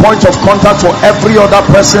as a point of contact for every other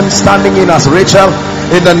person standing in as Rachel.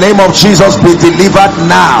 In the name of Jesus, be delivered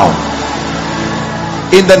now.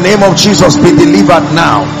 In the name of Jesus, be delivered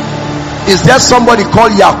now. Is there somebody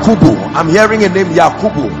called Yakubu? I'm hearing a name,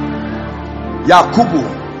 Yakubu. Yakubu.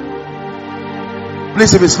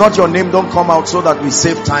 Please, if it's not your name, don't come out so that we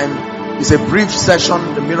save time. It's a brief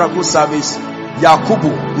session, the miracle service.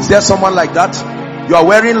 Yakubu. Is there someone like that? You are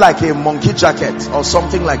wearing like a monkey jacket or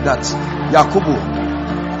something like that. Yakubu.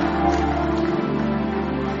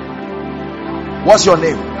 What's your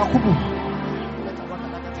name? Yakubu.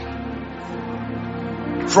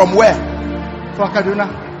 From where? From Kaduna.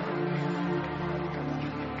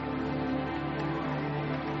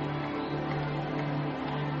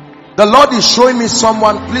 The Lord is showing me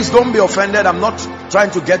someone. Please don't be offended. I'm not trying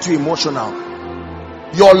to get you emotional.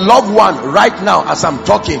 Your loved one right now as I'm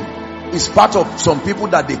talking is part of some people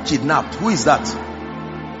that they kidnapped. Who is that?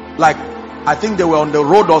 Like, I think they were on the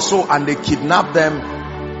road or so and they kidnapped them.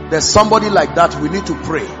 There's somebody like that. We need to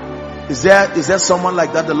pray. Is there someone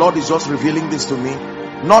like that? The Lord is just revealing this to me.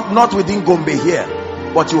 Not within Gombe here,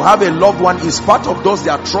 but you have a loved one. Is part of those they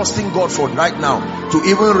are trusting God for right now to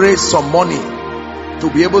even raise some money to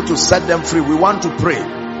be able to set them free. We want to pray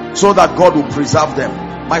so that God will preserve them.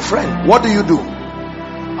 My friend, what do you do?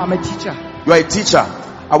 I'm a teacher. You are a teacher.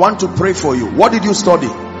 I want to pray for you. What did you study?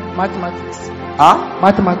 Mathematics.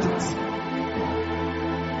 Mathematics.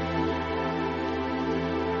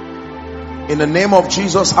 In the name of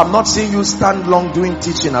Jesus, I'm not seeing you stand long doing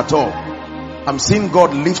teaching at all. I'm seeing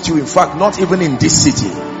God lift you. In fact, not even in this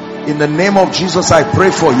city. In the name of Jesus, I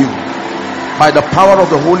pray for you. By the power of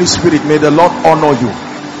the Holy Spirit, may the Lord honor you.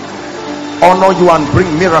 Honor you and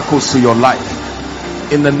bring miracles to your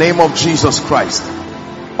life. In the name of Jesus Christ.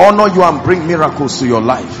 Honor you and bring miracles to your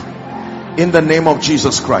life. In the name of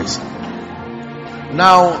Jesus Christ.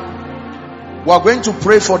 Now, we are going to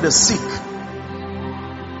pray for the sick.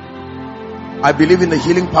 I believe in the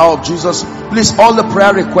healing power of Jesus. Please, all the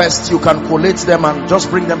prayer requests, you can collate them and just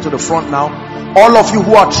bring them to the front now. All of you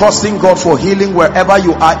who are trusting God for healing wherever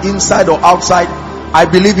you are, inside or outside, I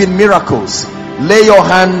believe in miracles. Lay your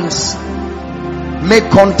hands, make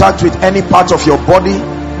contact with any part of your body.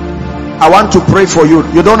 I want to pray for you.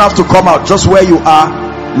 You don't have to come out, just where you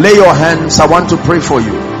are. Lay your hands. I want to pray for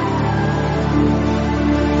you.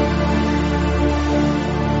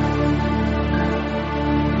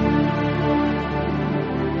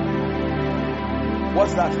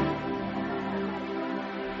 What's that?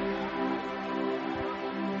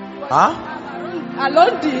 Huh?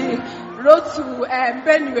 Along the road to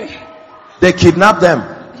Benue. They kidnapped them.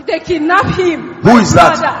 They kidnapped him. Who is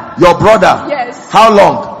that? Your brother? Yes. How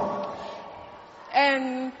long?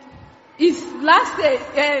 And it's last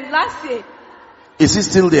year. Is he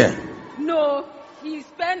still there? No, he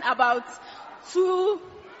spent about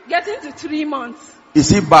getting to 3 months. Is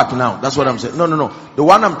he back now? That's what I'm saying. No. The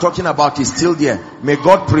one I'm talking about is still there. May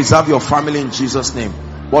God preserve your family in Jesus' name.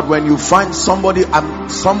 But when you find somebody,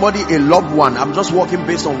 a loved one, I'm just walking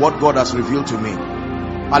based on what God has revealed to me.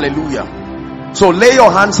 Hallelujah. So lay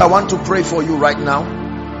your hands. I want to pray for you right now.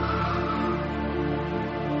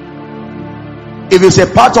 If it's a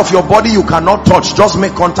part of your body you cannot touch, just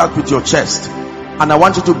make contact with your chest. And I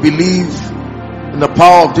want you to believe in the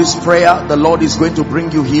power of this prayer. The Lord is going to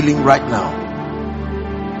bring you healing right now.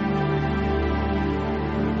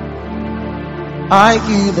 I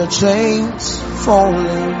hear the chains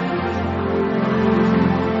falling.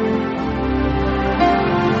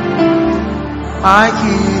 I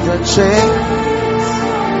hear the chains.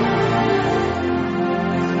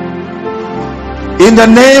 In the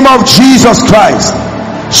name of Jesus Christ.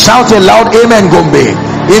 Shout a loud amen, Gombe.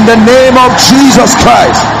 In the name of Jesus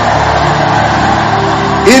Christ.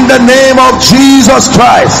 In the name of Jesus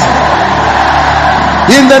Christ.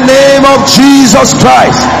 In the name of Jesus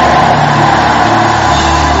Christ.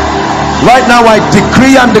 Right now I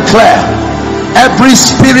decree and declare, every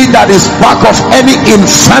spirit that is back of any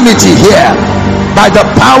infirmity here, by the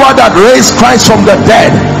power that raised Christ from the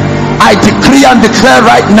dead, I decree and declare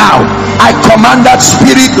right now, I command that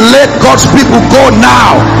spirit, let God's people go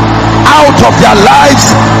now, out of their lives,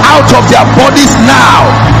 out of their bodies now,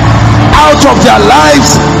 out of their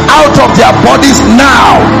lives, out of their bodies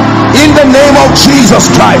now, in the name of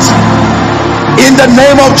Jesus Christ. In the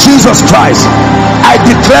name of Jesus Christ, I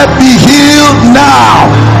declare, be healed now.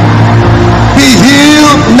 Be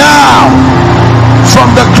healed now.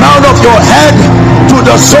 From the crown of your head to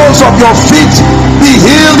the soles of your feet, be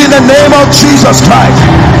healed in the name of Jesus Christ.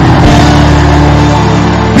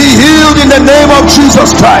 Be healed in the name of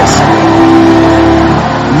Jesus Christ.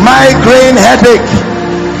 Migraine headache,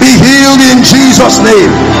 be healed in Jesus'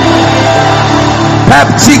 name.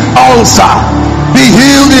 Peptic ulcer, be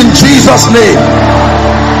healed in Jesus' name.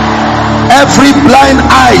 Every blind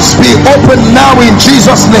eyes be opened now in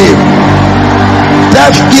Jesus' name.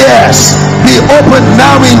 Deaf ears be opened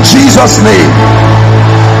now in Jesus' name.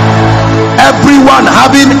 Everyone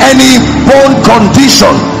having any bone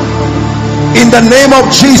condition, in the name of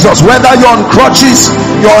Jesus, whether you're on crutches,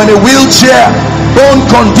 you're in a wheelchair, bone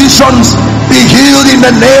conditions be healed in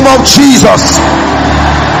the name of Jesus.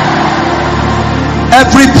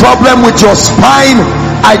 Every problem with your spine,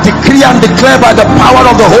 I decree and declare by the power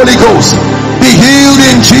of the Holy Ghost, be healed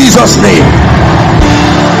in Jesus' name.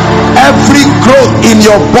 Every growth in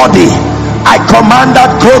your body, I command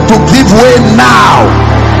that growth to give way now,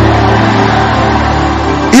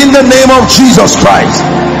 in the name of Jesus Christ.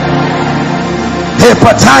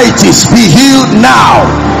 Hepatitis, be healed now.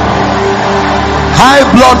 High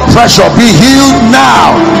blood pressure, be healed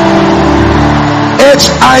now.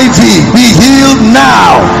 HIV, be healed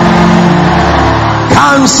now.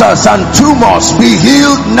 Cancers and tumors, be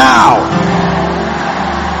healed now.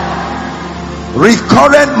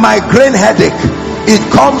 Recurrent migraine headache, it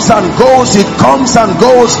comes and goes, it comes and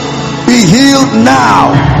goes, be healed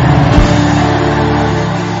now.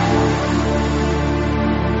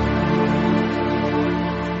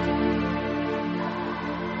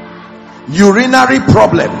 Urinary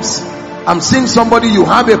problems, I'm seeing somebody, you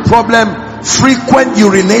have a problem, frequent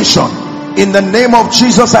urination. In the name of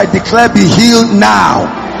Jesus, I declare, be healed now.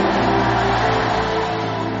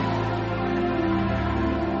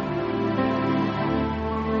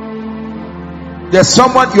 There's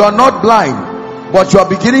someone, you are not blind, but you are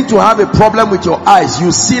beginning to have a problem with your eyes.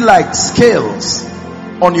 You see like scales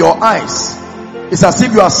on your eyes. It's as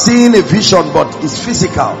if you are seeing a vision, but it's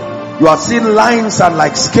physical. You are seeing lines and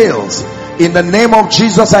like scales. In the name of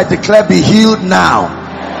Jesus, I declare, be healed now.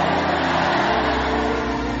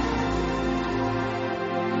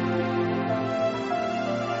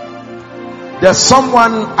 There's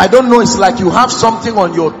someone, I don't know, it's like you have something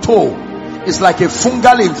on your toe. It's like a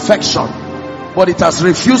fungal infection, but it has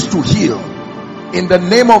refused to heal. In the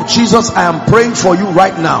name of Jesus, I am praying for you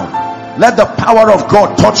right now. Let the power of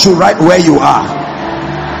God touch you right where you are.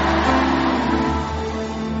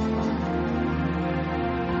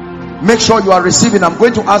 Make sure you are receiving. I'm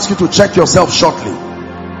going to ask you to check yourself shortly,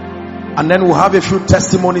 and then we'll have a few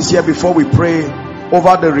testimonies here before we pray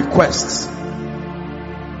over the requests.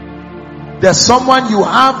 There's someone you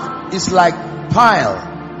have, it's like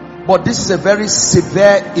pile, but this is a very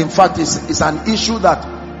severe, in fact it's an issue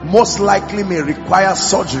that most likely may require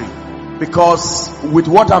surgery, because with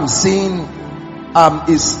what I'm seeing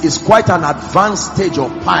is quite an advanced stage of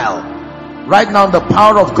pile. Right now the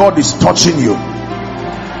power of God is touching you.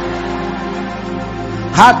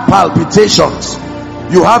 Heart palpitations,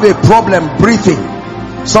 you have a problem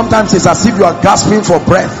breathing. Sometimes it's as if you are gasping for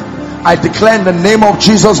breath. I declare in the name of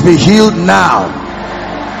Jesus, be healed now.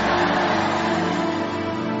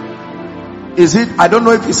 Is it, I don't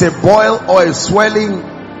know if it's a boil or a swelling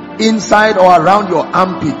inside or around your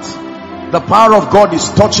armpit. The power of God is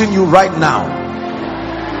touching you right now.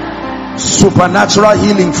 Supernatural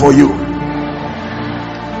healing for you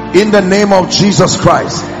in the name of Jesus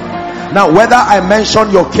Christ. Now, whether I mention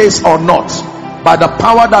your case or not, by the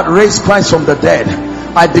power that raised Christ from the dead,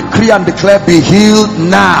 I decree and declare, be healed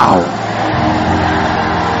now.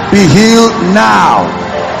 Be healed now.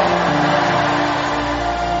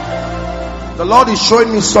 The Lord is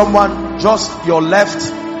showing me someone, just your left,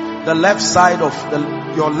 the left side of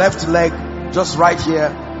your left leg, just right here.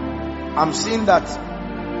 I'm seeing that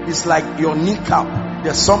it's like your kneecap.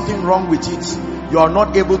 There's something wrong with it. You are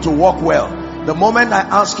not able to walk well. The moment I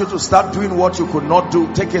ask you to start doing what you could not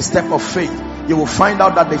do, take a step of faith, you will find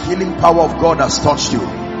out that the healing power of God has touched you.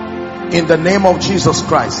 In the name of Jesus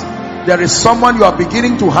Christ. There is someone, you are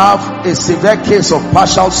beginning to have a severe case of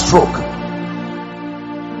partial stroke.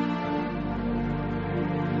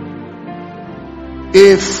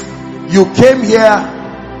 If you came here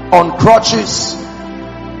on crutches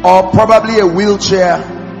or probably a wheelchair,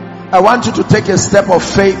 I want you to take a step of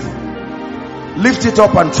faith, lift it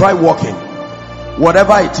up and try walking,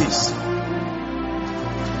 whatever it is.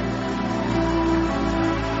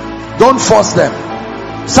 Don't force them.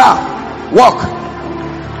 Sir, walk.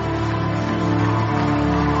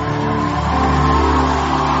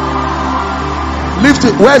 Lift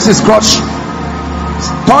it. Where's his crutch?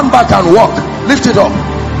 Turn back and walk. Lift it up.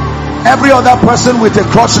 Every other person with a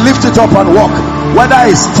crutch, lift it up and walk. Whether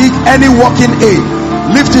a stick, any walking aid,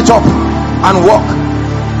 lift it up and walk.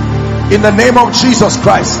 In the name of Jesus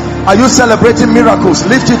Christ. Are you celebrating miracles?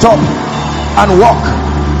 Lift it up and walk.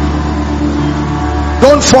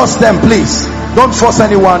 Don't force them, please. Don't force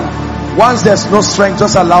anyone. Once there's no strength,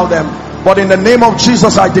 just allow them. But in the name of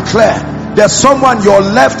Jesus, I declare, there's someone, your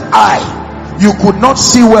left eye, you could not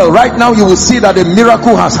see well. Right now you will see that a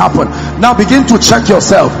miracle has happened. Now begin to check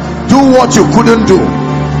yourself. Do what you couldn't do.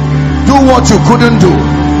 Do what you couldn't do.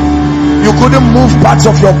 You couldn't move parts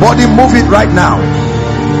of your body. Move it right now.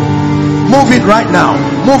 Move it right now.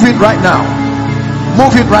 Move it right now.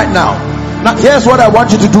 Move it right now. Now here's what I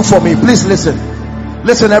want you to do for me. Please listen.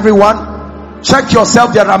 Listen, everyone. Check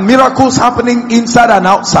yourself. There are miracles happening inside and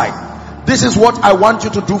outside. This is what I want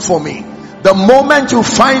you to do for me. The moment you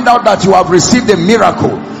find out that you have received a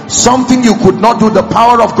miracle, something you could not do, the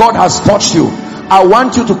power of God has touched you, I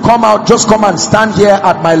want you to come out. Just come and stand here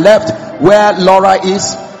at my left where Laura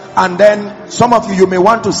is. And then some of you may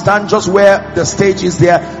want to stand just where the stage is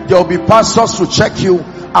there. There will be pastors to check you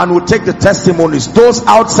and will take the testimonies. Those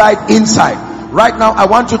outside, inside. Right now, I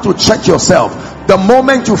want you to check yourself. The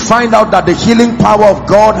moment you find out that the healing power of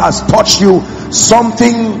God has touched you,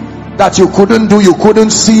 something that you couldn't do, you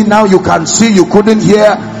couldn't see, now you can see, you couldn't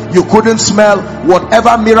hear, you couldn't smell,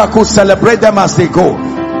 whatever miracles, celebrate them as they go.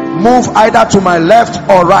 Move either to my left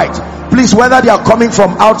or right. Please, whether they are coming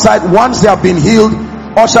from outside, once they have been healed,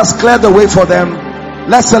 ushers clear the way for them.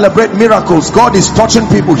 Let's celebrate miracles. God is touching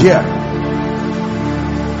people here.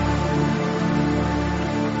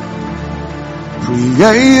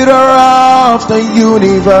 Creator of the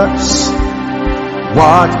universe,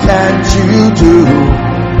 what can't you do?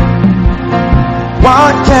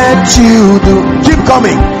 What can't you do? Keep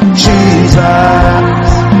coming. Jesus,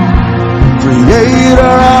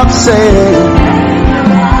 creator of sin,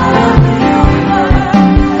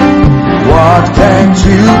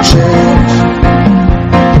 you change?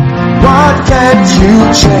 What can't you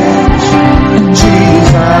change?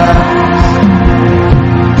 Jesus,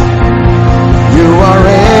 you are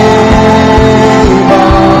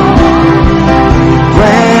able,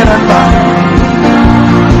 great and mighty.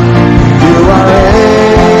 You are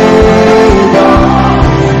able,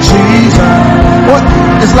 Jesus. What?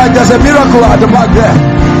 It's like there's a miracle at the back there.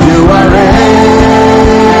 You are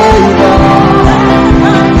able,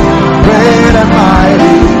 great and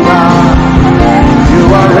mighty God. You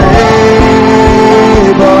are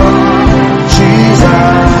able, Jesus.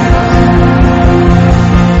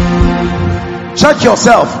 Check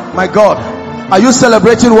yourself, my God. Are you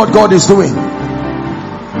celebrating what God is doing?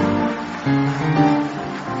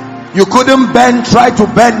 You couldn't bend, try to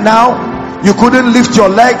bend now. You couldn't lift your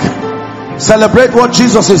leg. Celebrate what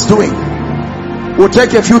Jesus is doing. We'll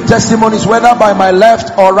take a few testimonies, whether by my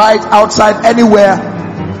left or right, outside, anywhere.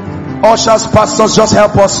 Ushers, pastors, just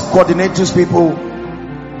help us coordinate these people.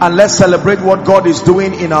 And let's celebrate what God is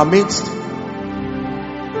doing in our midst.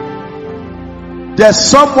 There's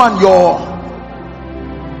someone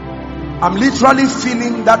I'm literally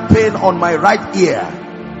feeling that pain on my right ear.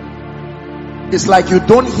 It's like you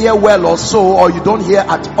don't hear well or so, or you don't hear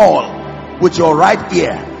at all with your right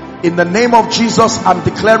ear. In the name of Jesus, I'm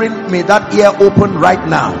declaring, may that ear open right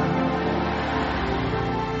now.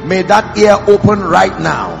 May that ear open right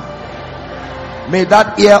now. May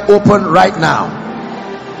that ear open right now.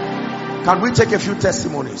 Can we take a few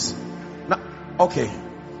testimonies? Now, okay.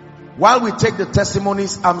 While we take the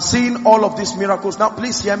testimonies, I'm seeing all of these miracles. Now,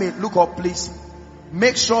 please hear me. Look up, please.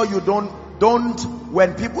 Make sure you don't,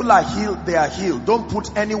 when people are healed, they are healed. Don't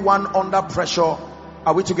put anyone under pressure.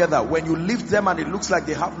 Are we together? When you lift them and it looks like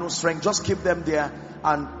they have no strength, just keep them there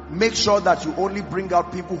and make sure that you only bring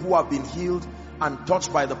out people who have been healed and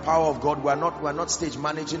touched by the power of God. We're not stage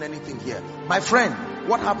managing anything here. My friend,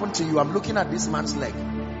 what happened to you? I'm looking at this man's leg.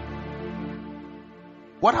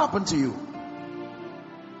 What happened to you?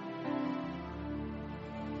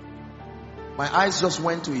 My eyes just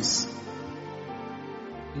went to his.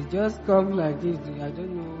 It just comes like this. I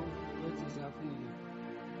don't know what is happening.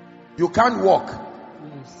 You can't walk.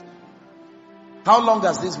 Yes. How long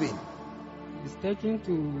has this been? It's taking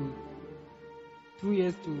 2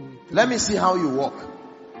 years to. Let me see how you walk.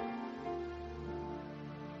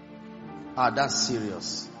 That's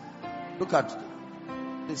serious. Look at.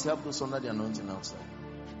 Please help those under the anointing outside.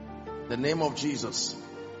 The name of Jesus.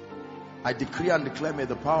 I decree and declare, may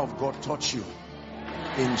the power of God touch you.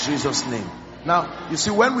 In Jesus' name. Now, you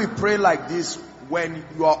see, when we pray like this, when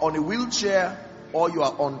you are on a wheelchair or you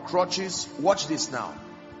are on crutches, watch this now.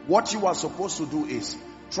 What you are supposed to do is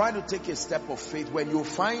try to take a step of faith. When you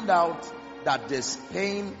find out that there's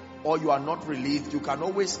pain or you are not relieved, you can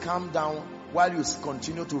always calm down while you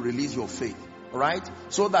continue to release your faith. Right?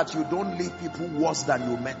 So that you don't leave people worse than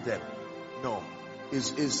you met them. No.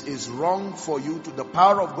 Is wrong for you to. The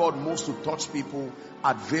power of God moves to touch people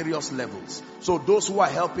at various levels. So those who are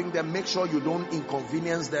helping them, make sure you don't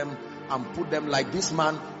inconvenience them and put them like this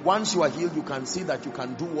man. Once you are healed, you can see that you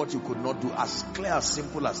can do what you could not do. As clear, as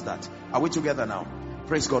simple as that. Are we together now?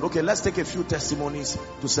 Praise God. Okay, let's take a few testimonies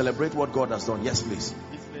to celebrate what God has done. Yes, please.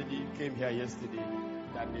 This lady came here yesterday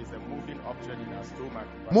that there's a moving object in her stomach.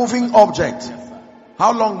 Moving object? Yes, sir.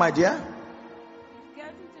 How long, my dear? It's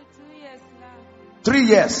getting to 2 years now. 3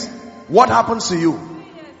 years. What happens to you? 2 years.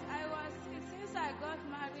 Since I got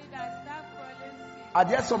married, I started falling sick. Are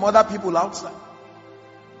there some other people outside?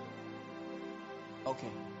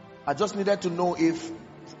 Okay. I just needed to know if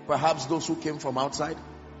perhaps those who came from outside.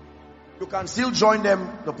 You can still join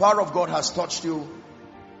them. The power of God has touched you.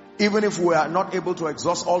 Even if we are not able to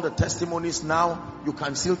exhaust all the testimonies now, you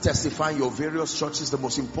can still testify in your various churches. The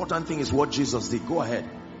most important thing is what Jesus did. Go ahead.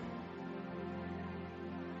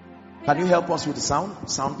 Can you help us with the sound?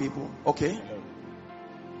 Sound people? Okay. Praise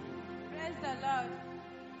the Lord.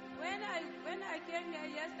 When I came here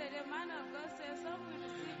yesterday, man of God said some will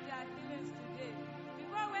receive their healings today.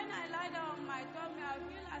 Before when I lie down on my tummy, I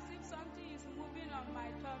feel as if something is moving on my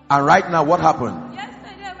tummy. And right now, what happened?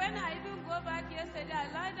 Yesterday, when I even go back yesterday, I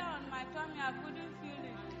lie down on my tummy, I couldn't feel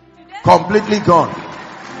it. Today, Completely gone.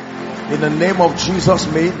 In the name of Jesus,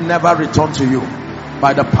 may it never return to you.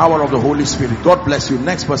 By the power of the Holy Spirit. God bless you.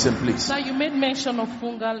 Next person, please. Sir, you made mention of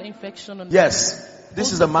fungal infection. Yes.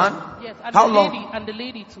 This is the man? Yes. And How the long? Lady, and the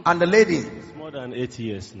lady too. And the lady? It's more than 8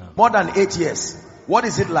 years now. More than 8 years. What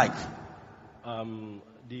is it like?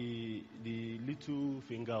 The little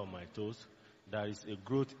finger on my toes, there is a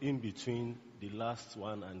growth in between the last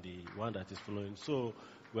one and the one that is following. So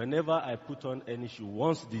whenever I put on any shoe,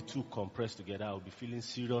 once the two compress together, I'll be feeling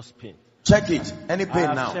serious pain. Check it. Any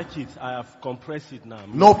pain now? Check it. I have compressed it now.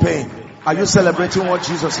 No pain. Are you celebrating what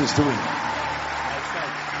Jesus is doing?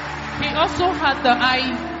 He also had the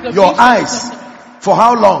eye. Your eyes. For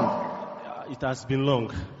how long? It has been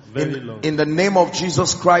long. Very long. In the name of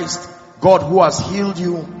Jesus Christ, God who has healed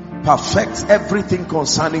you, perfects everything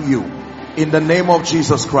concerning you. In the name of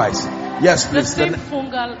Jesus Christ. Yes, please. The same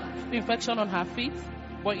fungal infection on her feet,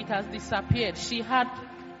 but it has disappeared. She had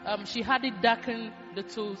it darken the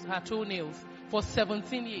toes, her toenails, for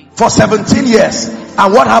 17 years. For 17 years.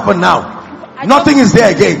 And what happened now? Nothing is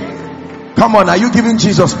there again. Come on, are you giving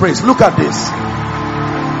Jesus praise? Look at this.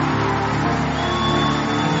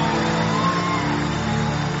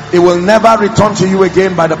 It will never return to you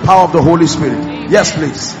again by the power of the Holy Spirit. Amen. Yes,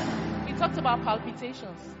 please. He talked about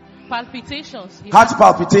palpitations. Heart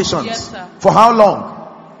palpitations. Yes, sir. For how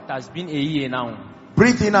long? It has been a year now.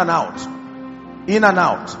 Breathe in and out. In and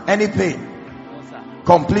out. Any pain? No, sir.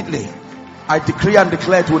 Completely. I decree and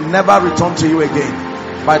declare it will never return to you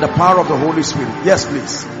again by the power of the Holy Spirit. Yes,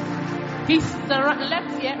 please. He's the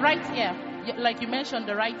left ear, right ear. Like you mentioned,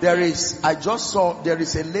 the right there ear. I just saw there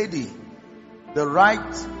is a lady. The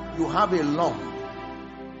right, you have a lump.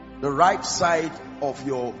 The right side of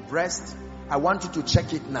your breast. I want you to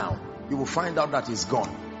check it now. You will find out that it's gone.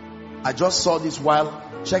 I just saw this while.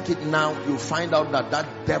 Check it now. You'll find out that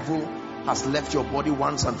that devil has left your body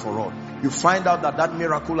once and for all. You find out that that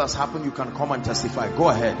miracle has happened. You can come and testify. Go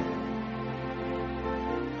ahead.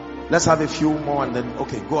 Let's have a few more and then,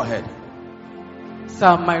 okay, go ahead.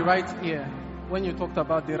 Sir, my right ear. When you talked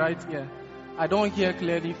about the right ear, I don't hear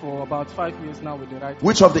clearly for about 5 years now with the right ear.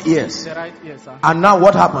 Which of the ears? The right ear, sir. And now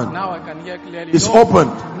what happened? Now I can hear clearly. It's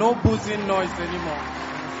opened. No buzzing noise anymore.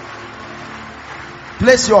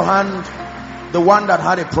 Place your hand, the one that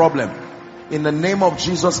had a problem. In the name of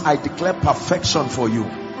Jesus, I declare perfection for you,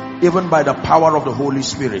 even by the power of the Holy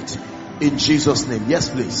Spirit. In Jesus' name. Yes,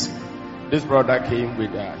 please. This brother came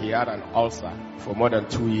with, he had an ulcer for more than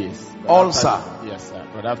 2 years. Ulcer? Yes, sir.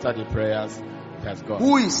 But after the prayers, it has gone.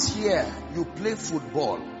 Who is here? You play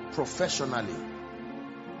football professionally.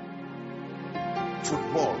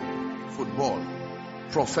 Football.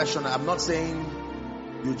 Professional. I'm not saying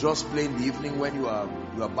you just play in the evening when you are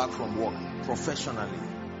back from work. Professionally.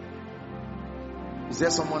 Is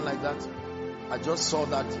there someone like that? I just saw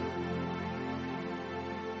that.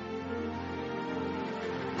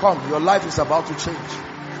 Come, your life is about to change.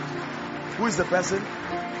 Who is the person?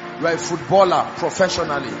 You are a footballer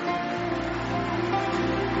professionally.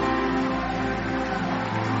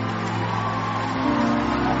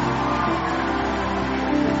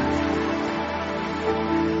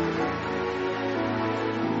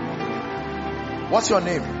 What's your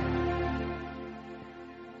name?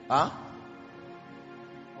 Huh?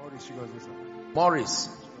 Morris.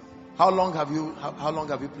 How long have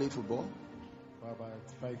you played football? For about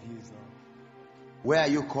 5 years now. Where are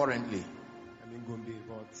you currently? I'm in Gombe,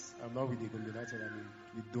 but I'm not with the Gombe United. I'm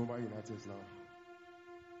with Doma United now.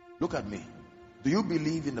 Look at me. Do you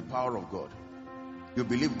believe in the power of God? You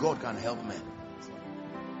believe God can help men?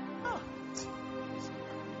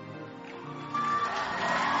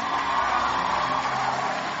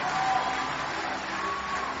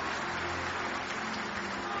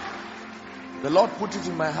 The Lord put it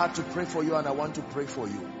in my heart to pray for you, and I want to pray for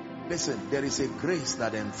you. Listen, there is a grace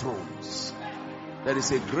that enthrones. There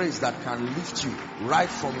is a grace that can lift you right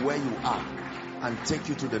from where you are and take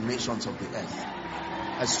you to the nations of the earth.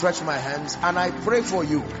 I stretch my hands and I pray for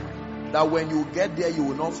you that when you get there, you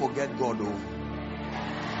will not forget God.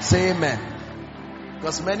 Oh, say amen.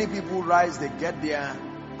 Because many people rise, they get there,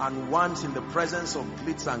 and once in the presence of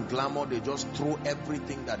glitz and glamour, they just throw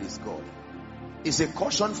everything that is God. It's a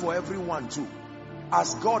caution for everyone too.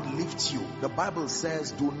 As God lifts you, the Bible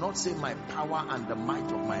says, do not say my power and the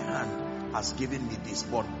might of my hand has given me this,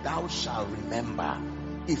 but thou shalt remember.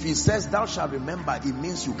 If he says thou shalt remember, it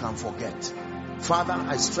means you can forget. Father,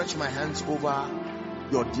 I stretch my hands over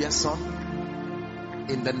your dear son.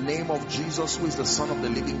 In the name of Jesus, who is the Son of the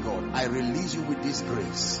living God, I release you with this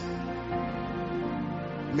grace.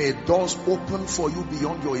 May doors open for you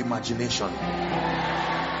beyond your imagination.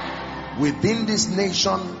 Within this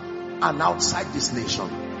nation and outside this nation,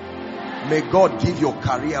 may God give your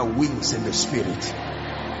career wings in the spirit.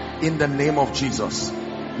 In the name of Jesus,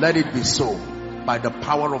 let it be so by the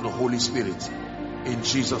power of the Holy Spirit. In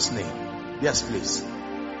Jesus' name. Yes, please.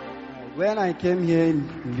 When I came here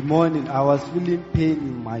in the morning, I was feeling pain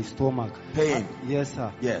in my stomach. Pain? Yes,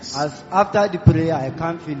 sir. Yes. As after the prayer, I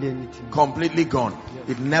can't feel anything. Completely gone.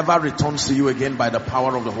 Yes. It never returns to you again by the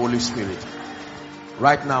power of the Holy Spirit.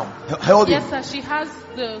 Right now. Hold Yes, it. sir. She has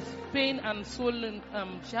the pain and swollen.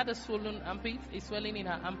 She had a swollen armpit, a swelling in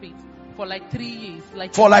her armpit for like 3 years.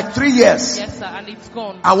 For like 3 years. Yes, sir, and it's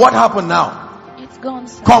gone. And what happened now? It's gone,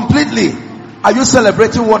 sir. Completely. Are you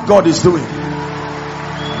celebrating what God is doing?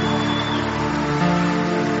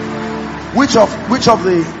 Which of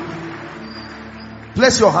the,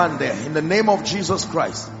 place your hand there. In the name of Jesus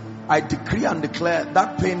Christ, I decree and declare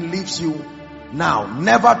that pain leaves you now,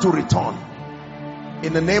 never to return.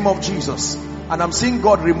 In the name of Jesus. And I'm seeing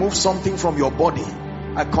God remove something from your body.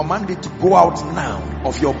 I command it to go out now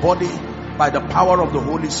of your body by the power of the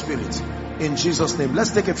Holy Spirit. In Jesus' name.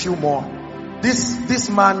 Let's take a few more. This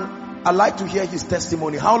man, I'd like to hear his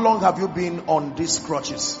testimony. How long have you been on these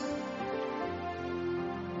crutches?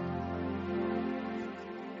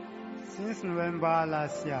 Since November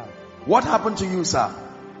last year. What happened to you, sir?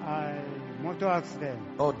 Motor accident.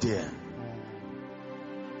 Oh dear.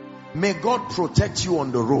 May God protect you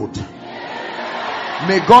on the road.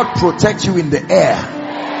 May God protect you in the air.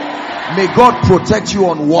 May God protect you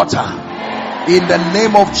on water. In the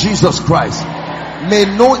name of Jesus Christ. May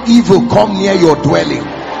no evil come near your dwelling.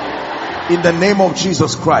 In the name of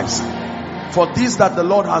Jesus Christ. For this that the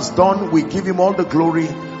Lord has done, we give him all the glory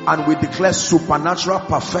and we declare supernatural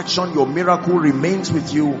perfection. Your miracle remains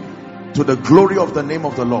with you to the glory of the name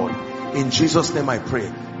of the Lord. In Jesus' name I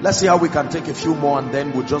pray. Let's see how we can take a few more and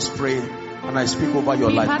then we'll just pray and I speak over your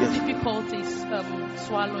life. He had difficulties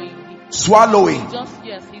swallowing. Swallowing.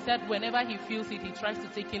 He said whenever he feels it, he tries to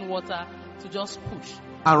take in water to just push.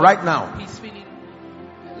 And right now, he's feeling.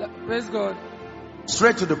 Praise God.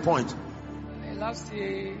 Straight to the point. Last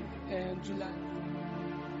year, July.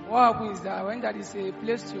 What happens is that when daddy say,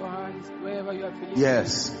 place your hands wherever you are feeling.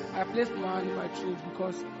 Yes. I placed my hand in my throat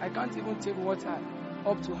because I can't even take water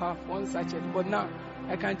up to half, one sachet. But now,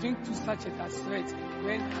 I can drink 2 sachets as straight.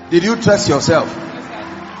 Did you test yourself?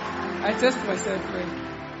 I test myself.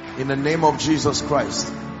 In the name of Jesus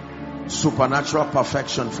Christ, supernatural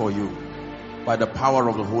perfection for you by the power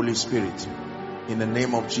of the Holy Spirit. In the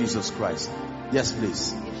name of Jesus Christ. Yes,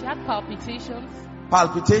 please. She had palpitations.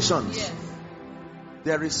 Palpitations? Yes.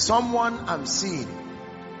 There is someone I'm seeing.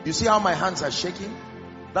 You see how my hands are shaking?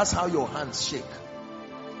 That's how your hands shake.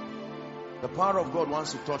 The power of God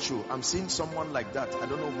wants to touch you. I'm seeing someone like that. I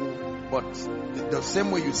don't know who, but the same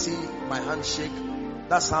way you see my hands shake,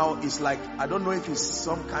 that's how it's like. I don't know if it's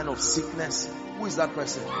some kind of sickness. Who is that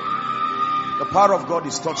person? The power of God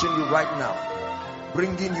is touching you right now,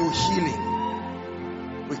 bringing you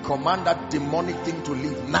healing. We command that demonic thing to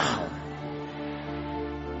leave now.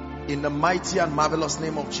 In the mighty and marvelous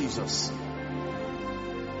name of Jesus.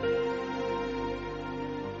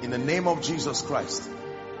 In the name of Jesus Christ.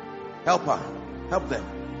 Help her. Help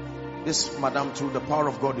them. This madam too, the power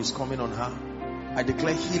of God is coming on her. I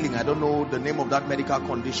declare healing. I don't know the name of that medical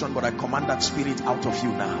condition, but I command that spirit out of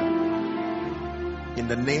you now. In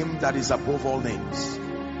the name that is above all names.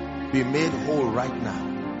 Be made whole right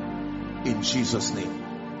now. In Jesus' name.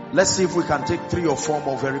 Let's see if we can take 3 or 4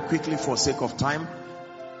 more very quickly for sake of time.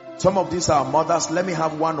 Some of these are mothers. Let me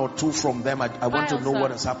have 1 or 2 from them. I want to know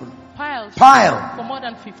what has happened. Pile. For more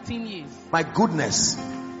than 15 years. My goodness.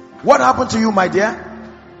 What happened to you, my dear?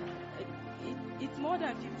 It's more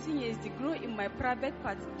than 15 years. They grow in my private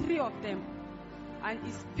part, 3 of them. And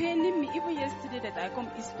it's paining me. Even yesterday that I come,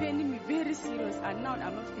 it's paining me very serious. And now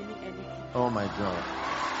I'm not feeling anything. Oh my God.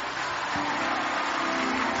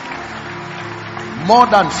 More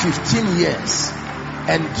than 15 years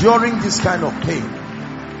enduring this kind of pain.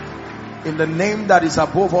 In the name that is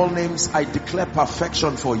above all names, I declare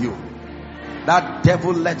perfection for you. That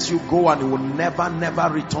devil lets you go and he will never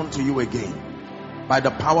return to you again. By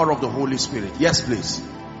the power of the Holy Spirit. Yes, please.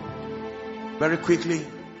 Very quickly.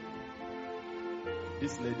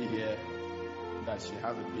 This lady here, that she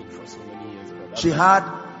has a pain for so many years. But she had?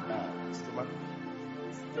 Stomach.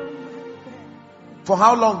 For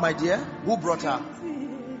how long, my dear? Who brought her?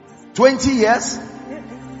 20 years?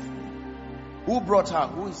 Who brought her?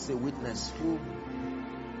 Who is the witness? Who?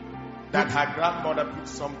 That her grandmother put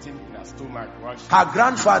something in her stomach. Her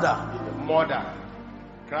grandfather?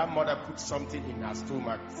 Grandmother put something in her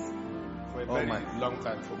stomach for a very long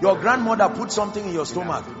time. Your grandmother put something in your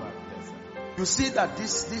stomach? Yes, you see that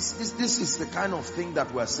this is the kind of thing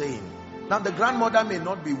that we're saying. Now the grandmother may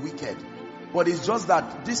not be wicked, but it's just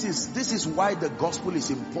that this is why the gospel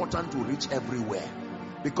is important to reach everywhere.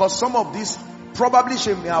 Because some of this, probably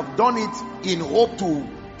she may have done it in hope to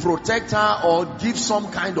protect her or give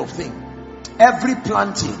some kind of thing. Every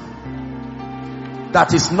planting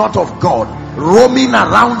that is not of God roaming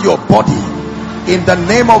around your body, in the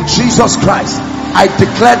name of Jesus Christ, I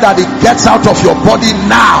declare that it gets out of your body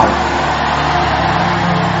now.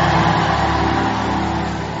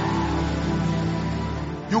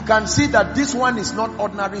 can see that this one is not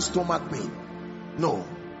ordinary stomach pain. No.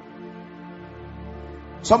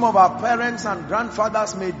 Some of our parents and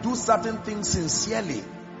grandfathers may do certain things sincerely,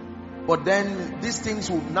 but then these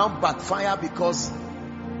things will now backfire because...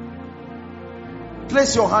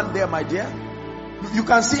 Place your hand there, my dear. You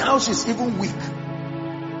can see how she's even weak.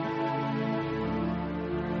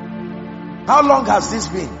 How long has this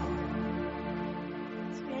been?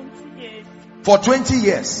 20 years. For 20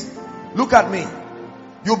 years. Look at me.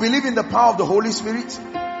 You believe in the power of the Holy Spirit?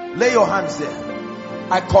 Lay your hands there.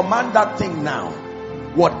 I command that thing now.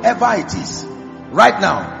 Whatever it is. Right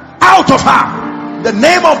now. Out of her. The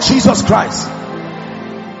name of Jesus Christ.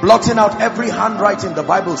 Blotting out every handwriting, the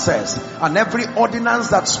Bible says, and every ordinance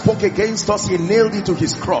that spoke against us, he nailed it to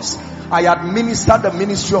his cross. I administer the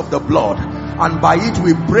ministry of the blood, and by it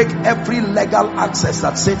we break every legal access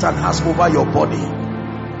that Satan has over your body.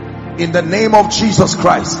 In the name of Jesus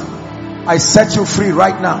Christ, I set you free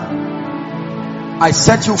right now. I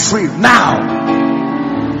set you free now.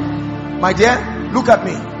 My dear, look at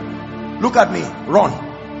me. Look at me. Run.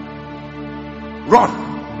 Run.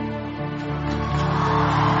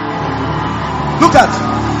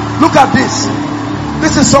 Look at this.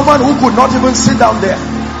 This is someone who could not even sit down there.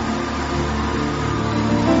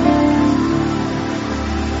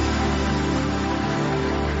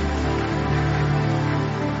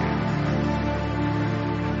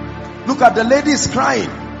 Look at the ladies crying.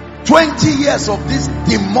 20 years of this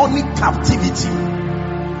demonic captivity.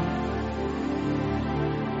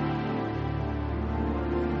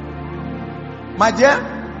 My dear,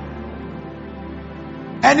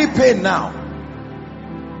 any pain now?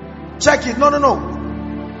 Check it. No.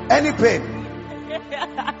 Any pain?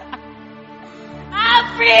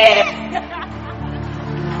 I'm free.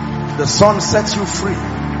 The Son sets you free.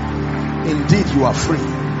 Indeed, you are free.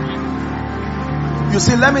 You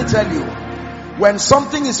see, let me tell you, when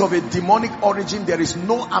something is of a demonic origin, there is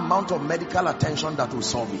no amount of medical attention that will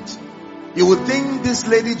solve it. You would think this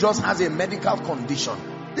lady just has a medical condition.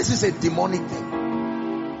 This is a demonic thing.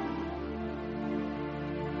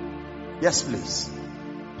 Yes, please.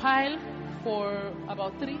 Pile for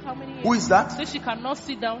about 3, how many years? Who is that? So she cannot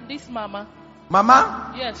sit down. This mama.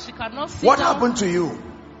 Mama? Yes, she cannot sit What down. happened to you?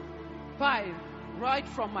 Pile, right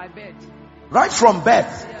from my bed. Right from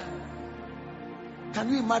birth? Yeah. Can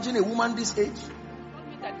you imagine a woman this age? Told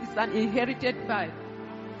me that it's an inherited pile.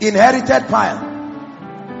 Inherited pile.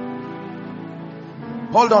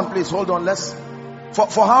 Hold on, please. Hold on. Let's.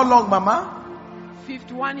 For how long, Mama?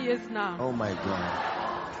 51 years now. Oh my God.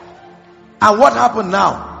 And what happened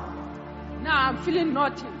now? Now I'm feeling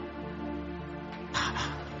nothing.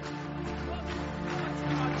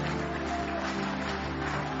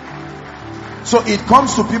 So it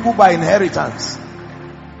comes to people by inheritance.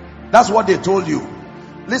 That's what they told you.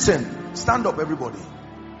 Listen, stand up everybody.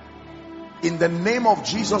 In the name of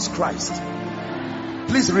Jesus Christ,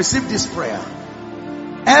 please receive this prayer.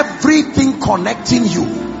 Everything connecting you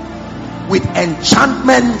with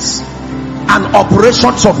enchantments and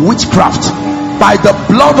operations of witchcraft by the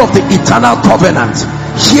blood of the eternal covenant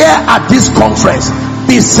here at this conference,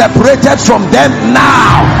 be separated from them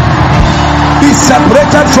now. Be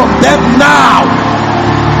separated from them now.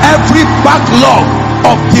 Every backlog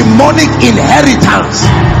of demonic inheritance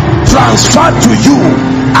transferred to you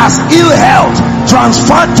as ill health,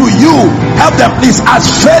 transferred to you, help them please, as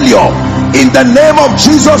failure, in the name of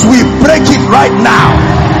Jesus we break it right now.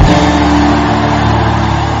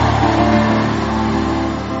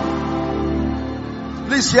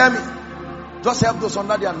 Please hear me. Just help those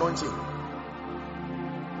under the anointing.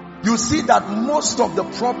 You see that most of the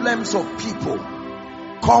problems of people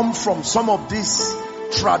come from some of these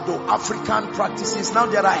Trado-African practices. Now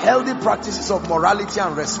there are healthy practices of morality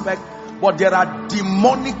and respect, but there are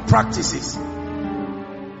demonic practices.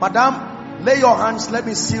 Madam, lay your hands. Let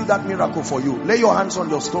me seal that miracle for you. Lay your hands on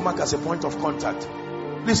your stomach as a point of contact.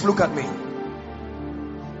 Please look at me.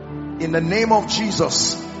 In the name of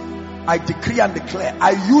Jesus, I decree and declare,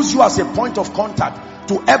 I use you as a point of contact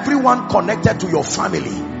to everyone connected to your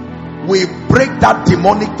family. We break that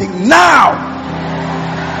demonic thing now.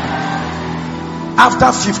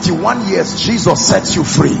 After 51 years, Jesus sets you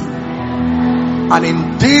free. And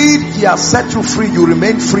indeed, he has set you free. You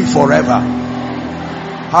remain free forever.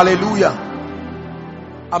 Hallelujah.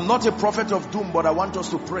 I'm not a prophet of doom, but I want us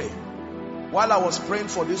to pray. While I was praying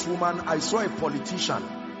for this woman, I saw a politician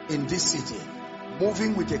in this city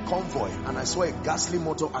moving with a convoy, and I saw a ghastly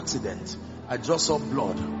motor accident. I just saw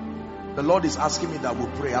blood. The Lord is asking me that we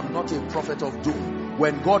pray. I'm not a prophet of doom.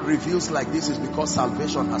 When God reveals like this, is because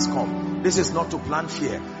salvation has come. This is not to plant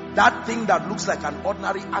fear. That thing that looks like an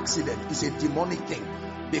ordinary accident is a demonic thing.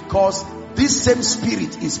 Because this same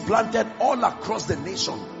spirit is planted all across the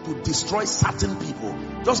nation to destroy certain people.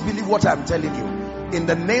 Just believe what I'm telling you. In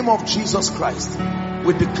the name of Jesus Christ,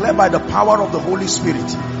 we declare by the power of the Holy Spirit,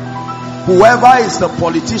 whoever is the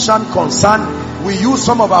politician concerned, we use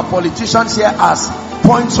some of our politicians here as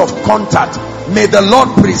points of contact. May the Lord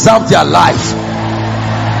preserve their life.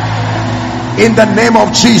 In the name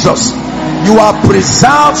of Jesus, you are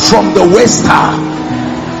preserved from the waster,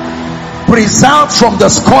 preserved from the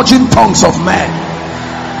scourging tongues of men.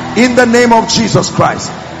 In the name of Jesus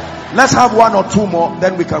Christ. Let's have one or two more,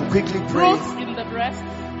 then we can quickly pray. Growth in the breast.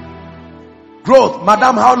 Growth,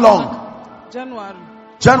 madam, how long? January.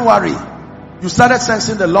 January. You started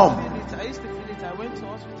sensing the lump. I used to feel it. I went to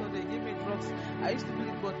hospital. They gave me drugs. I used to feel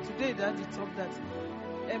it, but today Daddy told that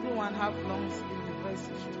everyone have lungs in the breast.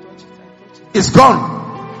 You should touch it. I touch it. It's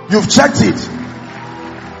gone. You've checked it.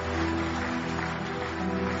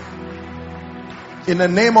 In the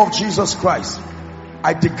name of Jesus Christ,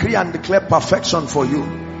 I decree and declare perfection for you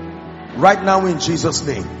right now in Jesus'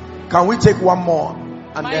 name. Can we take one more?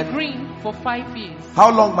 And Migraine for 5 years.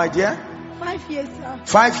 How long, my dear? 5 years, sir.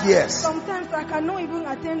 5 years. Sometimes I cannot even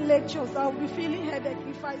attend lectures. I'll be feeling headache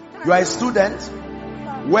if I start. You are a student?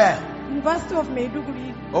 Where? University of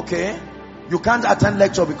Maiduguri. Okay. You can't attend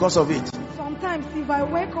lecture because of it. Sometimes if I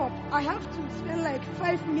wake up, I have to spend like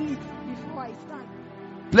 5 minutes before I stand.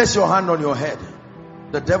 Place your hand on your head.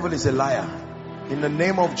 The devil is a liar. In the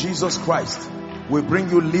name of Jesus Christ, we bring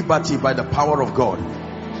you liberty by the power of God.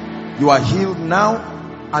 You are healed now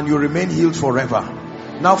and you remain healed forever.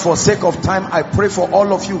 Now, for sake of time, I pray for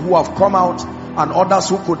all of you who have come out and others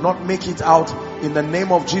who could not make it out. In the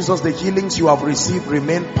name of Jesus, the healings you have received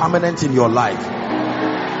remain permanent in your life.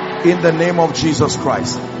 In the name of Jesus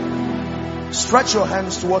Christ. Stretch your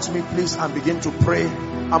hands towards me, please, and begin to pray.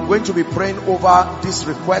 I'm going to be praying over these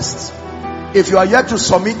requests. If you are yet to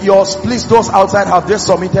submit yours, please, those outside, have they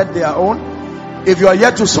submitted their own? If you are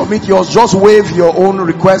yet to submit yours, just wave your own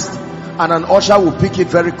request and an usher will pick it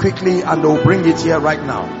very quickly and they will bring it here right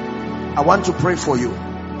now. I want to pray for you.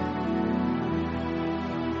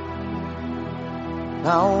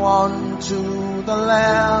 Now unto the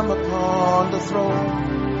Lamb upon the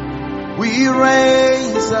throne, we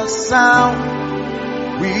raise a sound,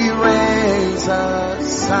 we raise a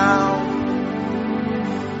sound.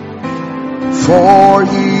 For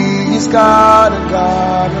he is God and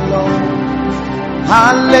God alone.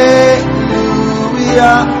 Hallelujah.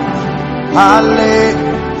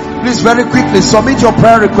 Hallelujah. Please, very quickly, submit your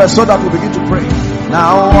prayer request so that we begin to pray.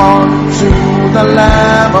 Now unto the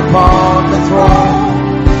Lamb upon the throne,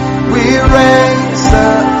 we raise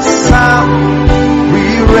a sound,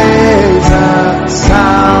 we raise a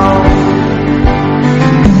sound.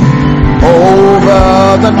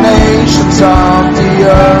 Over the nations of the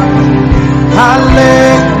earth,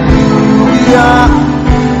 hallelujah.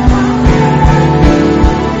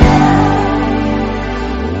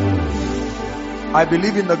 I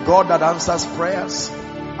believe in the God that answers prayers,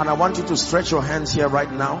 and I want you to stretch your hands here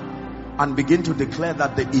right now and begin to declare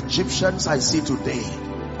that the Egyptians I see today,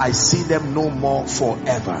 I see them no more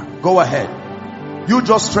forever. Go ahead. You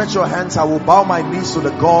just stretch your hands. I will bow my knees to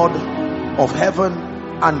the God of heaven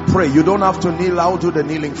and pray. You don't have to kneel. I'll do the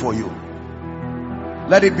kneeling for you.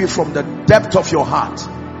 Let it be from the depth of your heart.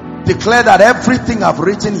 Declare that everything I've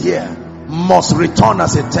written here must return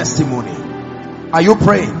as a testimony. Are you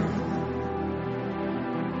praying?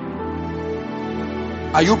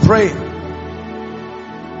 Are you praying?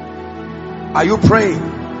 Are you praying?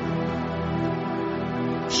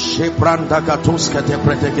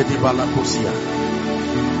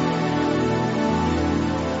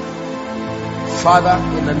 Father,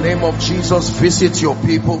 in the name of Jesus, visit your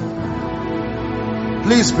people.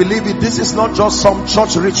 Please believe it. This is not just some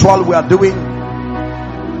church ritual we are doing.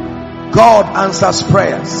 God answers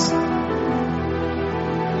prayers.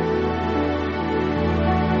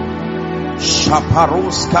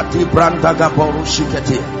 Shaparos kati brandaga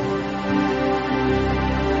borushiketi.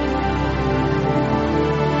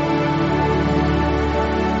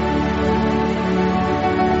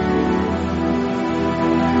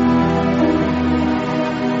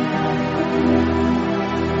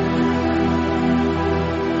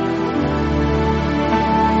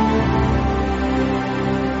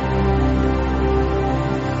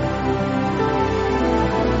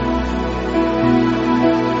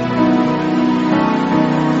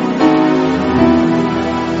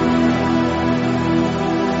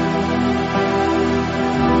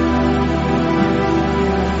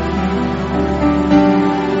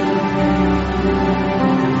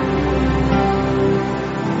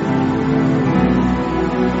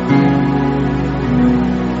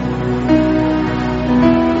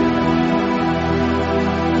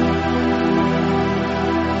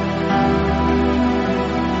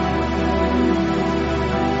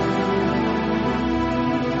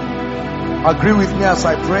 Agree with me as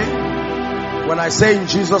I pray. When I say in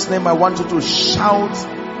Jesus' name, I want you to shout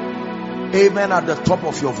amen at the top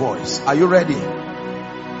of your voice. Are you ready?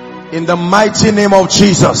 In the mighty name of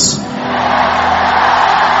Jesus.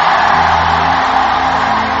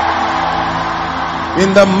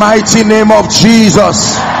 In the mighty name of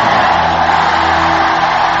Jesus.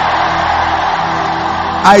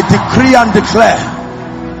 I decree and declare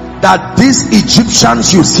that these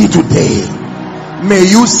Egyptians you see today, may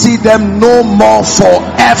you see them no more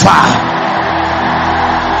forever.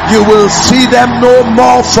 You will see them no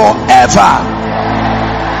more forever.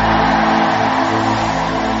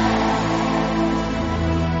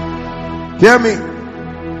 Hear me.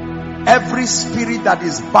 Every spirit that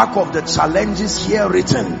is back of the challenges here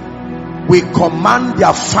written, we command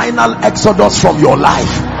their final exodus from your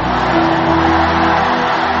life.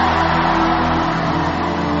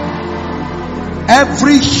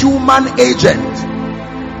 Every human agent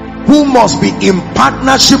who must be in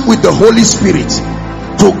partnership with the Holy Spirit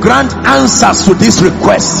to grant answers to this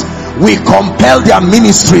request, we compel their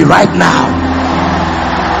ministry right now.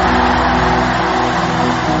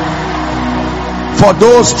 For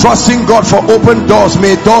those trusting God for open doors,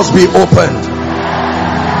 may doors be opened.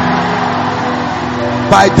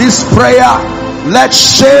 By this prayer, let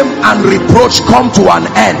shame and reproach come to an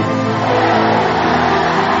end.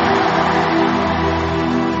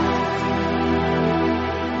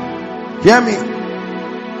 Hear me.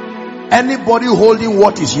 Anybody holding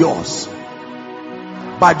what is yours,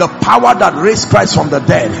 by the power that raised Christ from the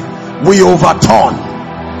dead, we overturn.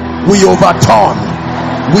 We overturn.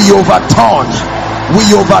 We overturn.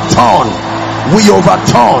 We overturn. We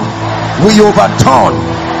overturn. We overturn.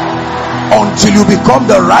 Until you become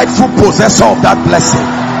the rightful possessor of that blessing.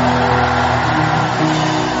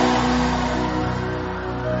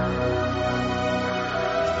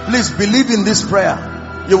 Please believe in this prayer.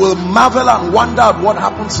 You will marvel and wonder at what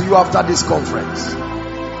happens to you after this conference.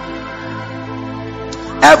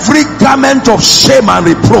 Every garment of shame and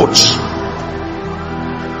reproach,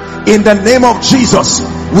 in the name of Jesus,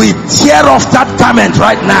 we tear off that garment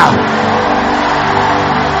right now.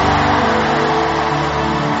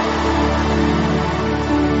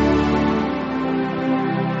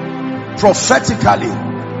 Prophetically,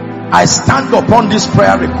 I stand upon this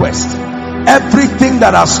prayer request. Everything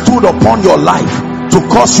that has stood upon your life to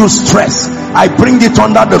cause you stress, I bring it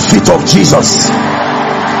under the feet of Jesus.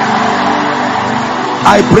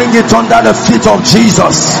 I bring it under the feet of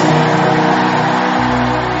Jesus.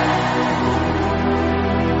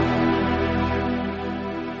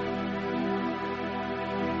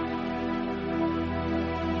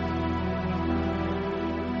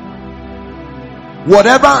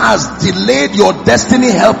 Whatever has delayed your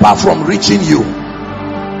destiny helper from reaching you,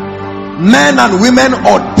 men and women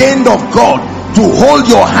ordained of God to hold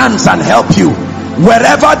your hands and help you,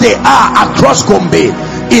 wherever they are across Gombe,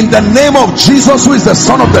 in the name of Jesus, who is the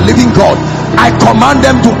Son of the living God, I command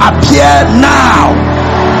them to appear now.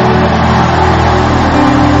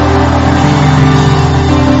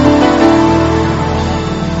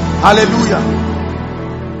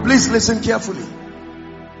 Hallelujah. Please listen carefully.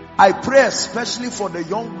 I pray especially for the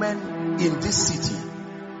young men in this city.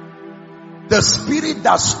 The spirit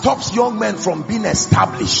that stops young men from being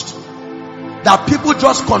established, that people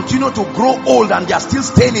just continue to grow old and they are still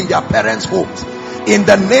staying in their parents' homes. In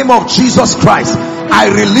the name of Jesus Christ, I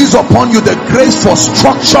release upon you the grace for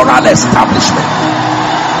structural establishment.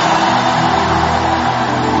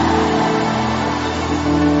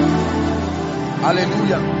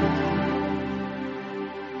 Hallelujah.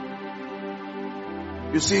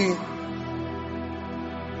 You see,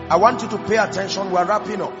 I want you to pay attention. We're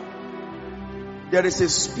wrapping up. There is a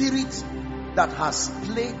spirit that has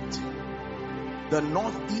plagued the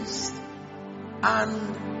northeast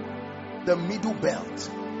and the middle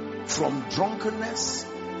belt, from drunkenness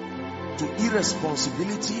to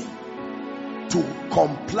irresponsibility to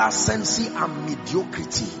complacency and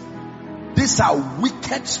mediocrity. These are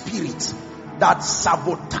wicked spirits that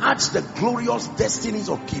sabotage the glorious destinies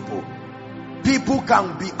of people. People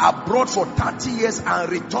can be abroad for 30 years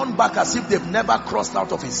and return back as if they've never crossed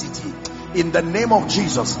out of a city. In the name of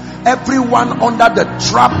Jesus, everyone under the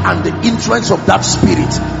trap and the influence of that spirit,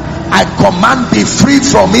 I command, be free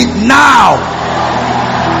from it now.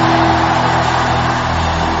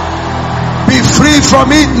 Be free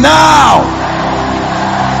from it now.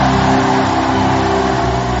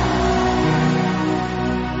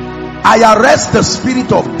 I arrest the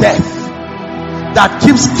spirit of death that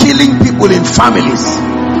keeps killing people in families.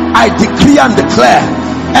 I decree and declare,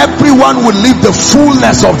 everyone will live the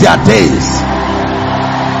fullness of their days.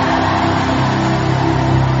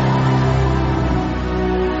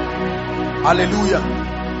 Hallelujah.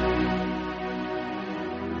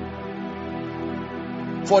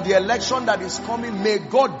 For the election that is coming, may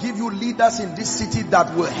God give you leaders in this city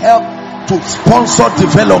that will help to sponsor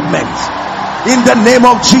development in the name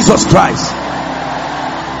of Jesus Christ.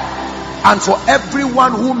 And for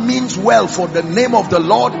everyone who means well for the name of the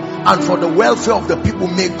Lord and for the welfare of the people,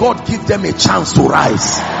 may God give them a chance to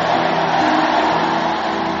rise.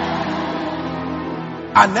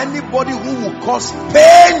 And anybody who will cause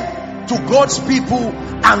pain to God's people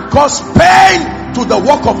and cause pain to the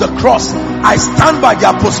work of the cross, I stand by the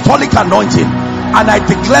apostolic anointing and I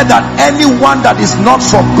declare that anyone that is not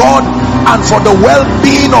from God and for the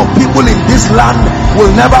well-being of people in this land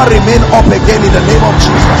will never remain up again in the name of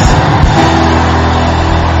Jesus.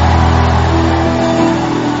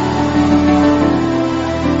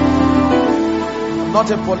 I'm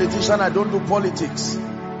not a politician, I don't do politics.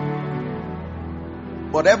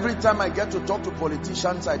 But every time I get to talk to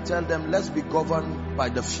politicians, I tell them, let's be governed by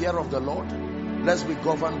the fear of the Lord. Let's be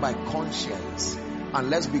governed by conscience. And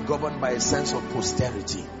let's be governed by a sense of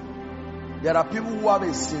posterity. There are people who have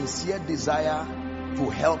a sincere desire to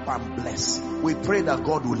help and bless. We pray that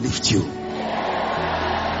God will lift you.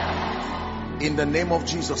 In the name of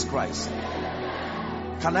Jesus Christ.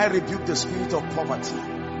 Can I rebuke the spirit of poverty?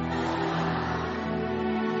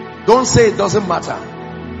 Don't say it doesn't matter.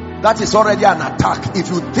 That is already an attack. If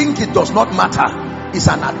you think it does not matter, it's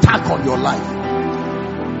an attack on your life.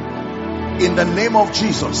 In the name of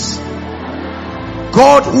Jesus,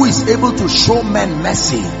 God who is able to show men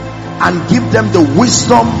mercy and give them the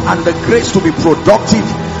wisdom and the grace to be productive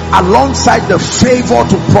alongside the favor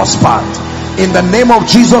to prosper. In the name of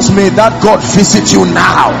Jesus, may that God visit you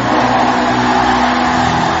now.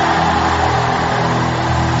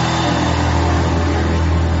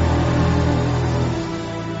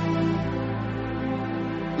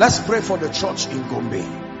 Let's pray for the church in Gombe.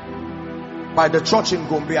 By the church in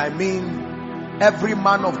Gombe, I mean every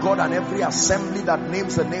man of God and every assembly that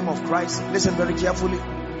names the name of Christ. Listen very carefully.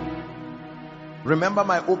 Remember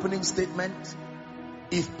my opening statement.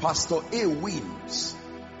 If Pastor A wins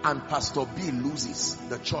and Pastor B loses,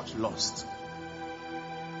 the church lost.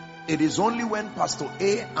 It is only when Pastor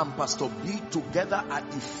A and Pastor B together are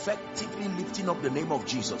effectively lifting up the name of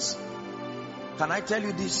Jesus. Can I tell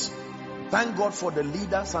you this? Thank God for the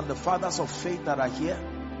leaders and the fathers of faith that are here.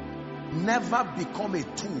 Never become a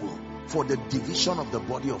tool for the division of the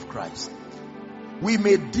body of Christ. We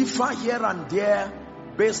may differ here and there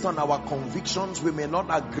based on our convictions. We may not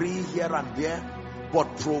agree here and there,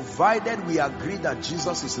 but provided we agree that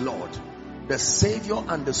Jesus is Lord, the Savior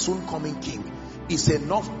and the soon coming King, is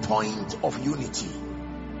enough point of unity.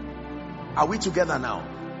 Are we together now?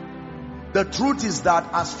 The truth is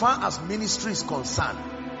that as far as ministry is concerned,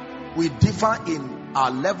 we differ in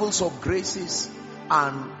our levels of graces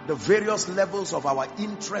and the various levels of our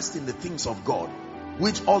interest in the things of God,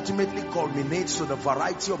 which ultimately culminates to the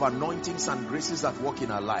variety of anointings and graces that work in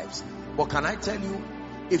our lives. But can I tell you,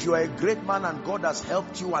 if you are a great man and God has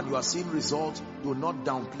helped you and you are seeing results, do not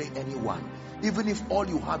downplay anyone. Even if all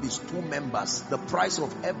you have is 2 members, the price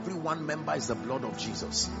of every 1 member is the blood of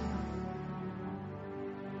Jesus.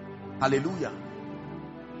 Hallelujah.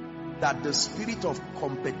 That the spirit of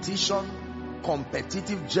competition,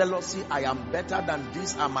 competitive jealousy, I am better than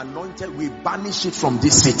this, I'm anointed, we banish it from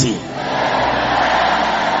this city.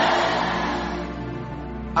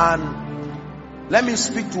 And let me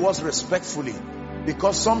speak to us respectfully,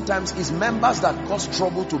 because sometimes it's members that cause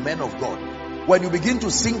trouble to men of God. When you begin to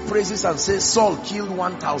sing praises and say Saul killed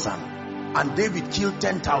 1,000 and David killed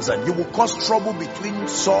 10,000, you will cause trouble between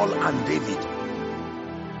Saul and David.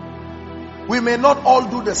 We may not all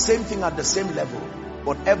do the same thing at the same level,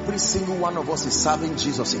 but every single one of us is serving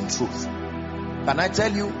Jesus in truth. Can I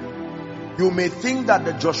tell you, you may think that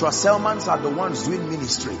the Joshua Selmans are the ones doing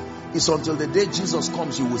ministry. It's until the day Jesus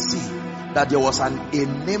comes you will see that there was a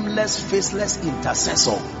nameless, faceless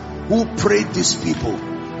intercessor who prayed these people.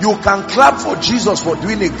 You can clap for Jesus for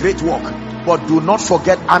doing a great work, but do not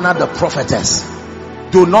forget Anna the prophetess.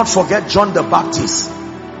 Do not forget John the Baptist.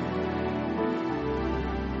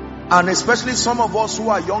 And especially some of us who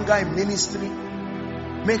are younger in ministry,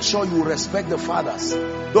 make sure you respect the fathers.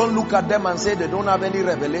 Don't look at them and say they don't have any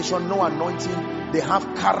revelation, no anointing. They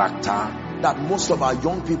have character that most of our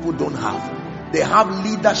young people don't have. They have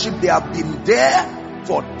leadership. They have been there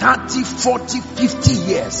for 30, 40, 50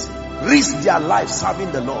 years. Risked their life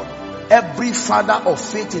serving the Lord. Every father of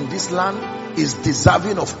faith in this land is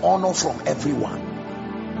deserving of honor from everyone.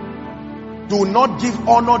 Do not give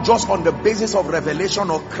honor just on the basis of revelation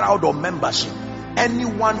or crowd or membership.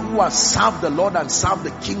 Anyone who has served the Lord and served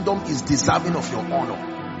the kingdom is deserving of your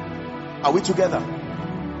honor. Are we together?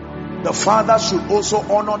 the fathers should also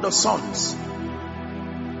honor the sons.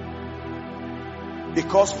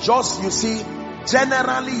 Because just, you see,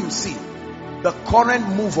 generally you see, the current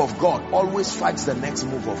move of God always fights the next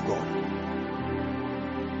move of God.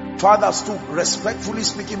 Fathers too, respectfully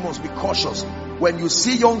speaking, must be cautious. When you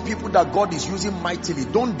see young people that God is using mightily,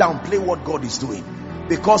 don't downplay what God is doing.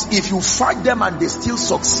 Because if you fight them and they still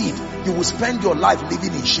succeed, you will spend your life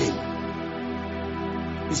living in shame.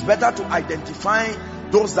 It's better to identify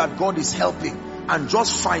those that God is helping and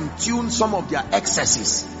just fine-tune some of their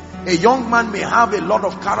excesses. A young man may have a lot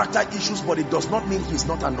of character issues, but it does not mean he's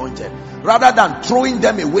not anointed. Rather than throwing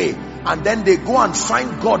them away and then they go and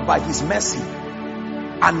find God by his mercy,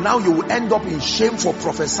 and now you will end up in shame for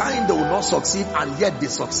prophesying they will not succeed, and yet they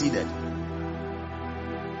succeeded.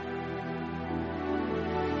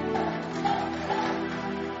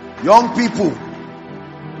 Young people,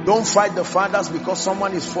 don't fight the fathers because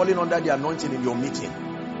someone is falling under the anointing in your meeting.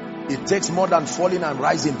 It takes more than falling and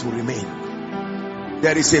rising to remain.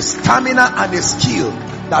 There is a stamina and a skill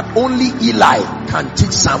that only Eli can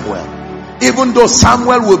teach Samuel. Even though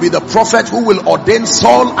Samuel will be the prophet who will ordain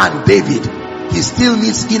Saul and David, he still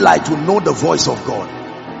needs Eli to know the voice of God.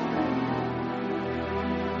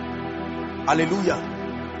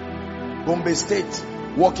 Hallelujah. Gombe State,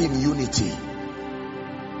 walk in unity.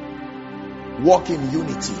 Walk in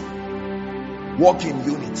unity. Walk in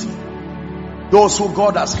unity. Those who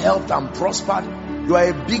God has helped and prospered, you are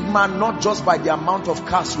a big man not just by the amount of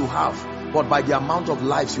cars you have, but by the amount of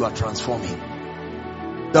lives you are transforming.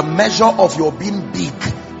 The measure of your being big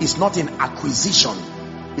is not in acquisition,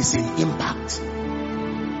 it's in impact.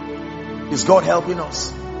 Is God helping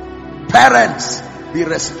us? Parents, be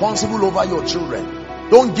responsible over your children.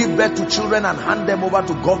 Don't give birth to children and hand them over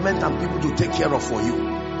to government and people to take care of for you.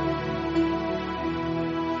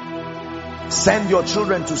 Send your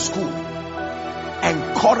children to school.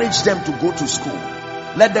 Encourage them to go to school.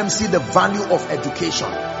 Let them see the value of education,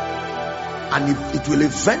 and it will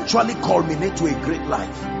eventually culminate to a great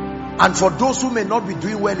life. And for those who may not be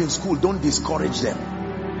doing well in school, don't discourage them.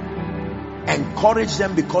 Encourage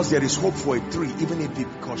them, because there is hope for a tree, even if it be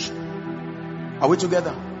caution. Are we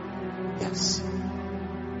together? Yes.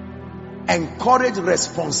 Encourage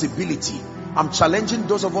responsibility. I'm challenging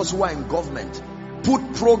those of us who are in government.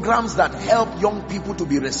 Put programs that help young people to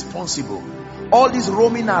be responsible. All this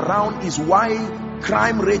roaming around is why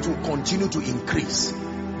crime rate will continue to increase.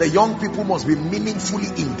 The young people must be meaningfully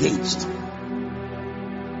engaged.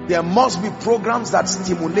 There must be programs that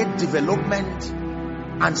stimulate development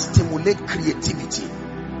and stimulate creativity.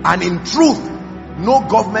 And in truth, no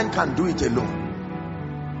government can do it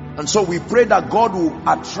alone. And so we pray that God will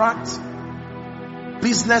attract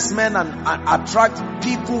businessmen and attract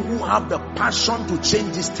people who have the passion to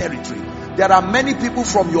change this territory. There are many people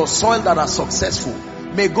from your soil that are successful.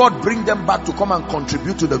 May God bring them back to come and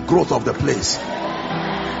contribute to the growth of the place.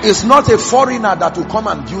 It's not a foreigner that will come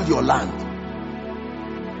and build your land.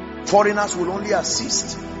 Foreigners will only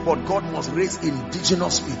assist, but God must raise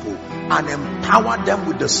indigenous people and empower them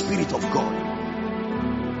with the Spirit of God.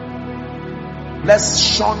 Let's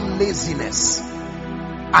shun laziness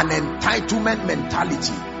and entitlement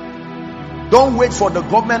mentality. Don't wait for the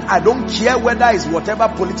government. I don't care whether it's whatever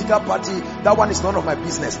political party. That one is none of my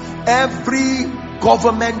business. Every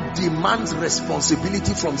government demands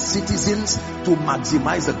responsibility from citizens to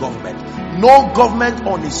maximize the government. No government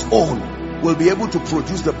on its own will be able to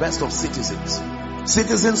produce the best of citizens.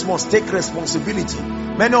 Citizens must take responsibility.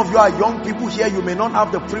 Many of you are young people here. You may not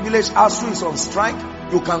have the privilege. ASU is on strike.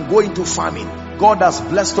 You can go into farming. God has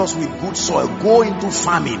blessed us with good soil. Go into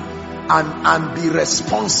farming and be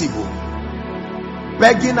responsible.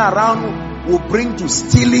 Begging around will bring to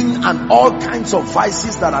stealing and all kinds of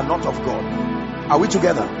vices that are not of God. Are we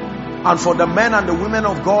together? And for the men and the women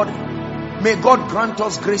of God, may God grant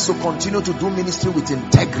us grace to continue to do ministry with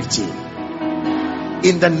integrity.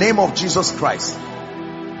 In the name of Jesus Christ.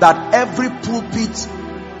 That every pulpit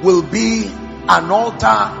will be an altar,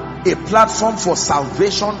 a platform for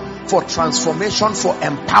salvation, for transformation, for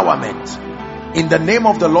empowerment. In the name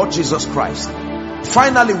of the Lord Jesus Christ.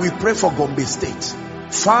 Finally, we pray for Gombe State.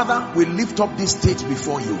 Father, we lift up this state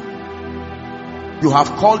before you. You have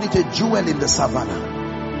called it a jewel in the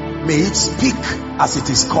savannah. May it speak as it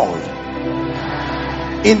is called.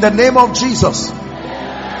 In the name of Jesus,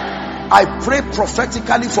 I pray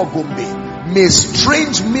prophetically for Gombe. May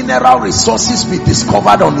strange mineral resources be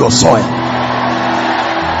discovered on your soil.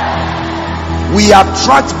 We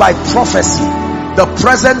attract by prophecy the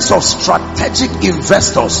presence of strategic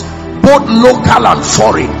investors, both local and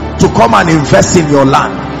foreign, to come and invest in your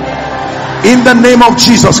land. In the name of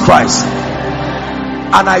Jesus Christ.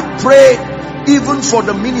 And I pray Even for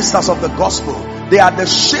the ministers of the gospel, they are the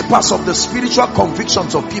shapers of the spiritual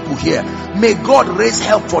convictions of people here. May God raise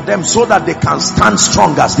help for them so that they can stand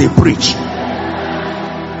strong as they preach.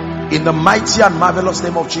 In the mighty and marvelous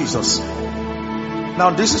name of Jesus.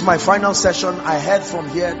 Now this is my final session. I head from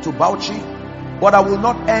here to Bauchi, but I will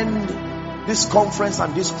not end this conference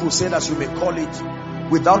and this crusade, as you may call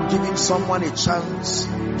it, without giving someone a chance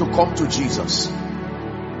to come to Jesus.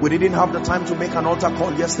 We didn't have the time to make an altar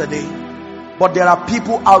call yesterday, but there are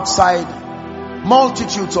people outside,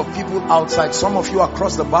 multitudes of people outside. Some of you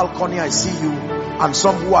across the balcony, I see you, and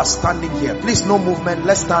some who are standing here. Please, no movement.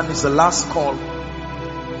 Let's stand. It's the last call.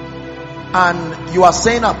 And you are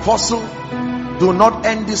saying, Apostle, do not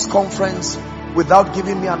end this conference without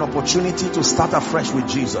giving me an opportunity to start afresh with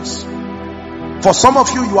Jesus. For some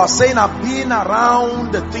of you, you are saying, I've been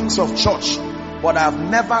around the things of church, but I've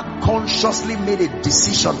never consciously made a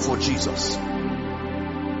decision for Jesus.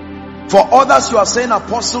 For others, you are saying,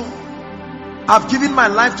 Apostle, I've given my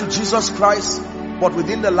life to Jesus Christ, but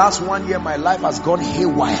within the last 1 year, my life has gone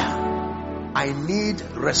haywire. I need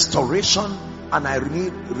restoration and I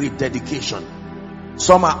need rededication.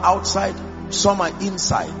 Some are outside, some are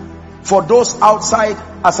inside. For those outside,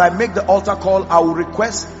 as I make the altar call, I will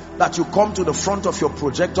request that you come to the front of your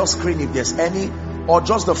projector screen if there's any, or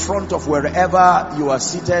just the front of wherever you are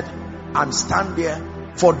seated, and stand there.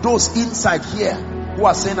 For those inside here who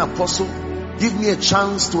are saying, Apostle, give me a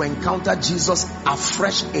chance to encounter Jesus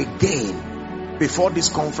afresh again before this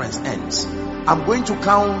conference ends. I'm going to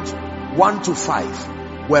count 1 to 5.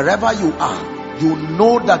 Wherever you are, you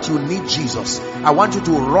know that you need Jesus. I want you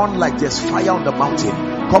to run like there's fire on the mountain.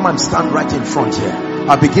 Come and stand right in front here.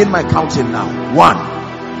 I begin my counting now.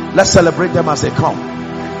 1. Let's celebrate them as they come.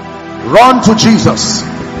 Run to Jesus. 2.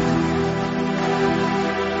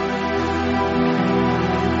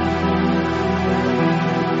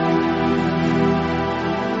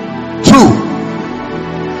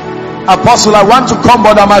 Apostle, I want to come,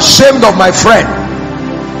 but I'm ashamed of my friend.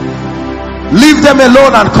 Leave them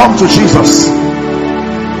alone and come to Jesus.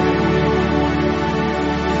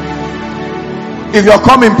 If you're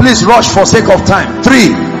coming, please rush for sake of time.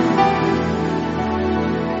 3.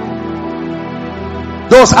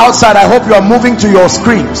 Those outside, I hope you are moving to your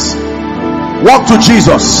screens. Walk to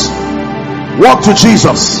Jesus. Walk to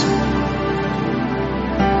Jesus.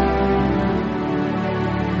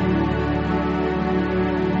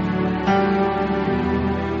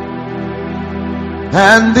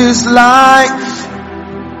 And this life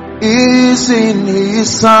is in His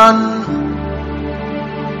Son.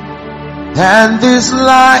 And this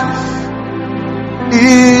life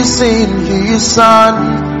is in His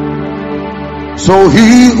Son. So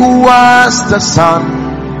he who has the Son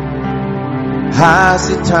has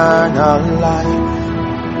eternal life.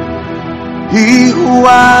 He who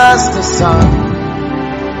has the Son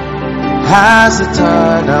has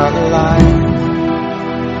eternal life.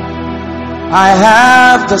 I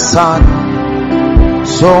have the Son,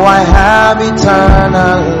 so I have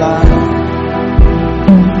eternal life.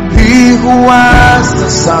 He who has the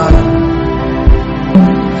Son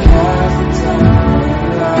has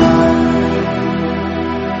eternal life.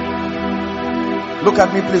 Look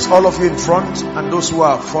at me, please, all of you in front, and those who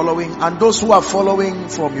are following,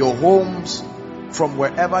 from your homes, from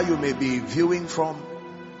wherever you may be viewing from.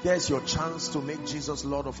 Here's your chance to make Jesus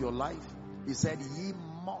Lord of your life. He said, ye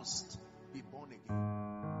must be born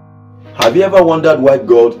again. Have you ever wondered why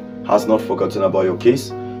God has not forgotten about your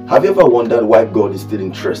case? Have you ever wondered why God is still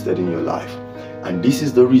interested in your life? And this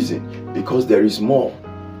is the reason, because there is more.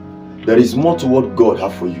 There is more to what God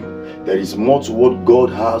has for you. There is more to what God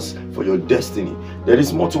has for your destiny. There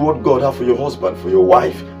is more to what God has for your husband, for your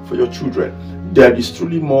wife, for your children. There is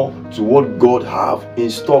truly more to what God has in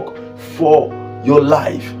stock for your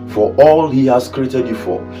life, for all He has created you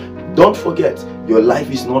for. Don't forget, your life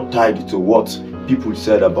is not tied to what people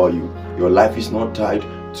said about you. Your life is not tied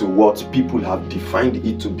to what people have defined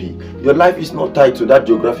it to be. Your life is not tied to that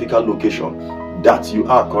geographical location that you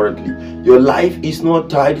are currently. Your life is not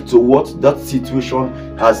tied to what that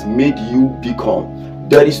situation has made you become.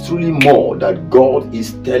 There is truly more that God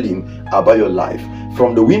is telling about your life.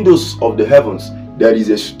 From the windows of the heavens, there is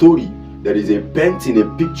a story, there is a painting, a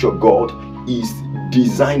picture God is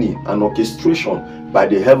designing, an orchestration by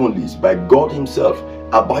the heavenlies, by God Himself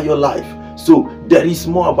about your life. So there is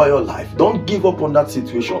more about your life. Don't give up on that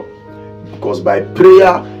situation, because by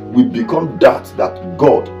prayer we become that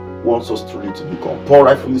God wants us truly to become. Paul,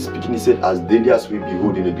 rightfully speaking, he said, as daily as we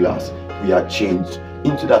behold in a glass, we are changed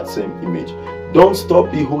into that same image. Don't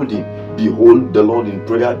stop beholding. Behold the Lord in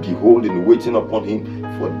prayer. Behold in waiting upon Him,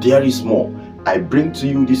 for there is more. I bring to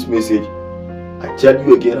you this message. I tell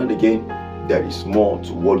you again and again, there is more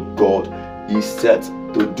to what God is set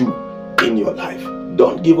to do in your life.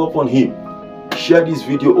 Don't give up on him. Share this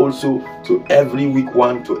video also to every weak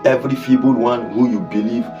one, to every feeble one who you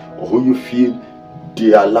believe or who you feel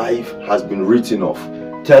their life has been written off.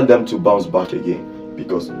 Tell them to bounce back again,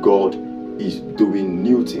 because God is doing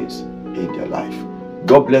new things in their life.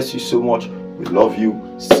 God bless you so much. We love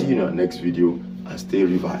you. See you in our next video, and stay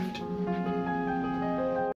revived.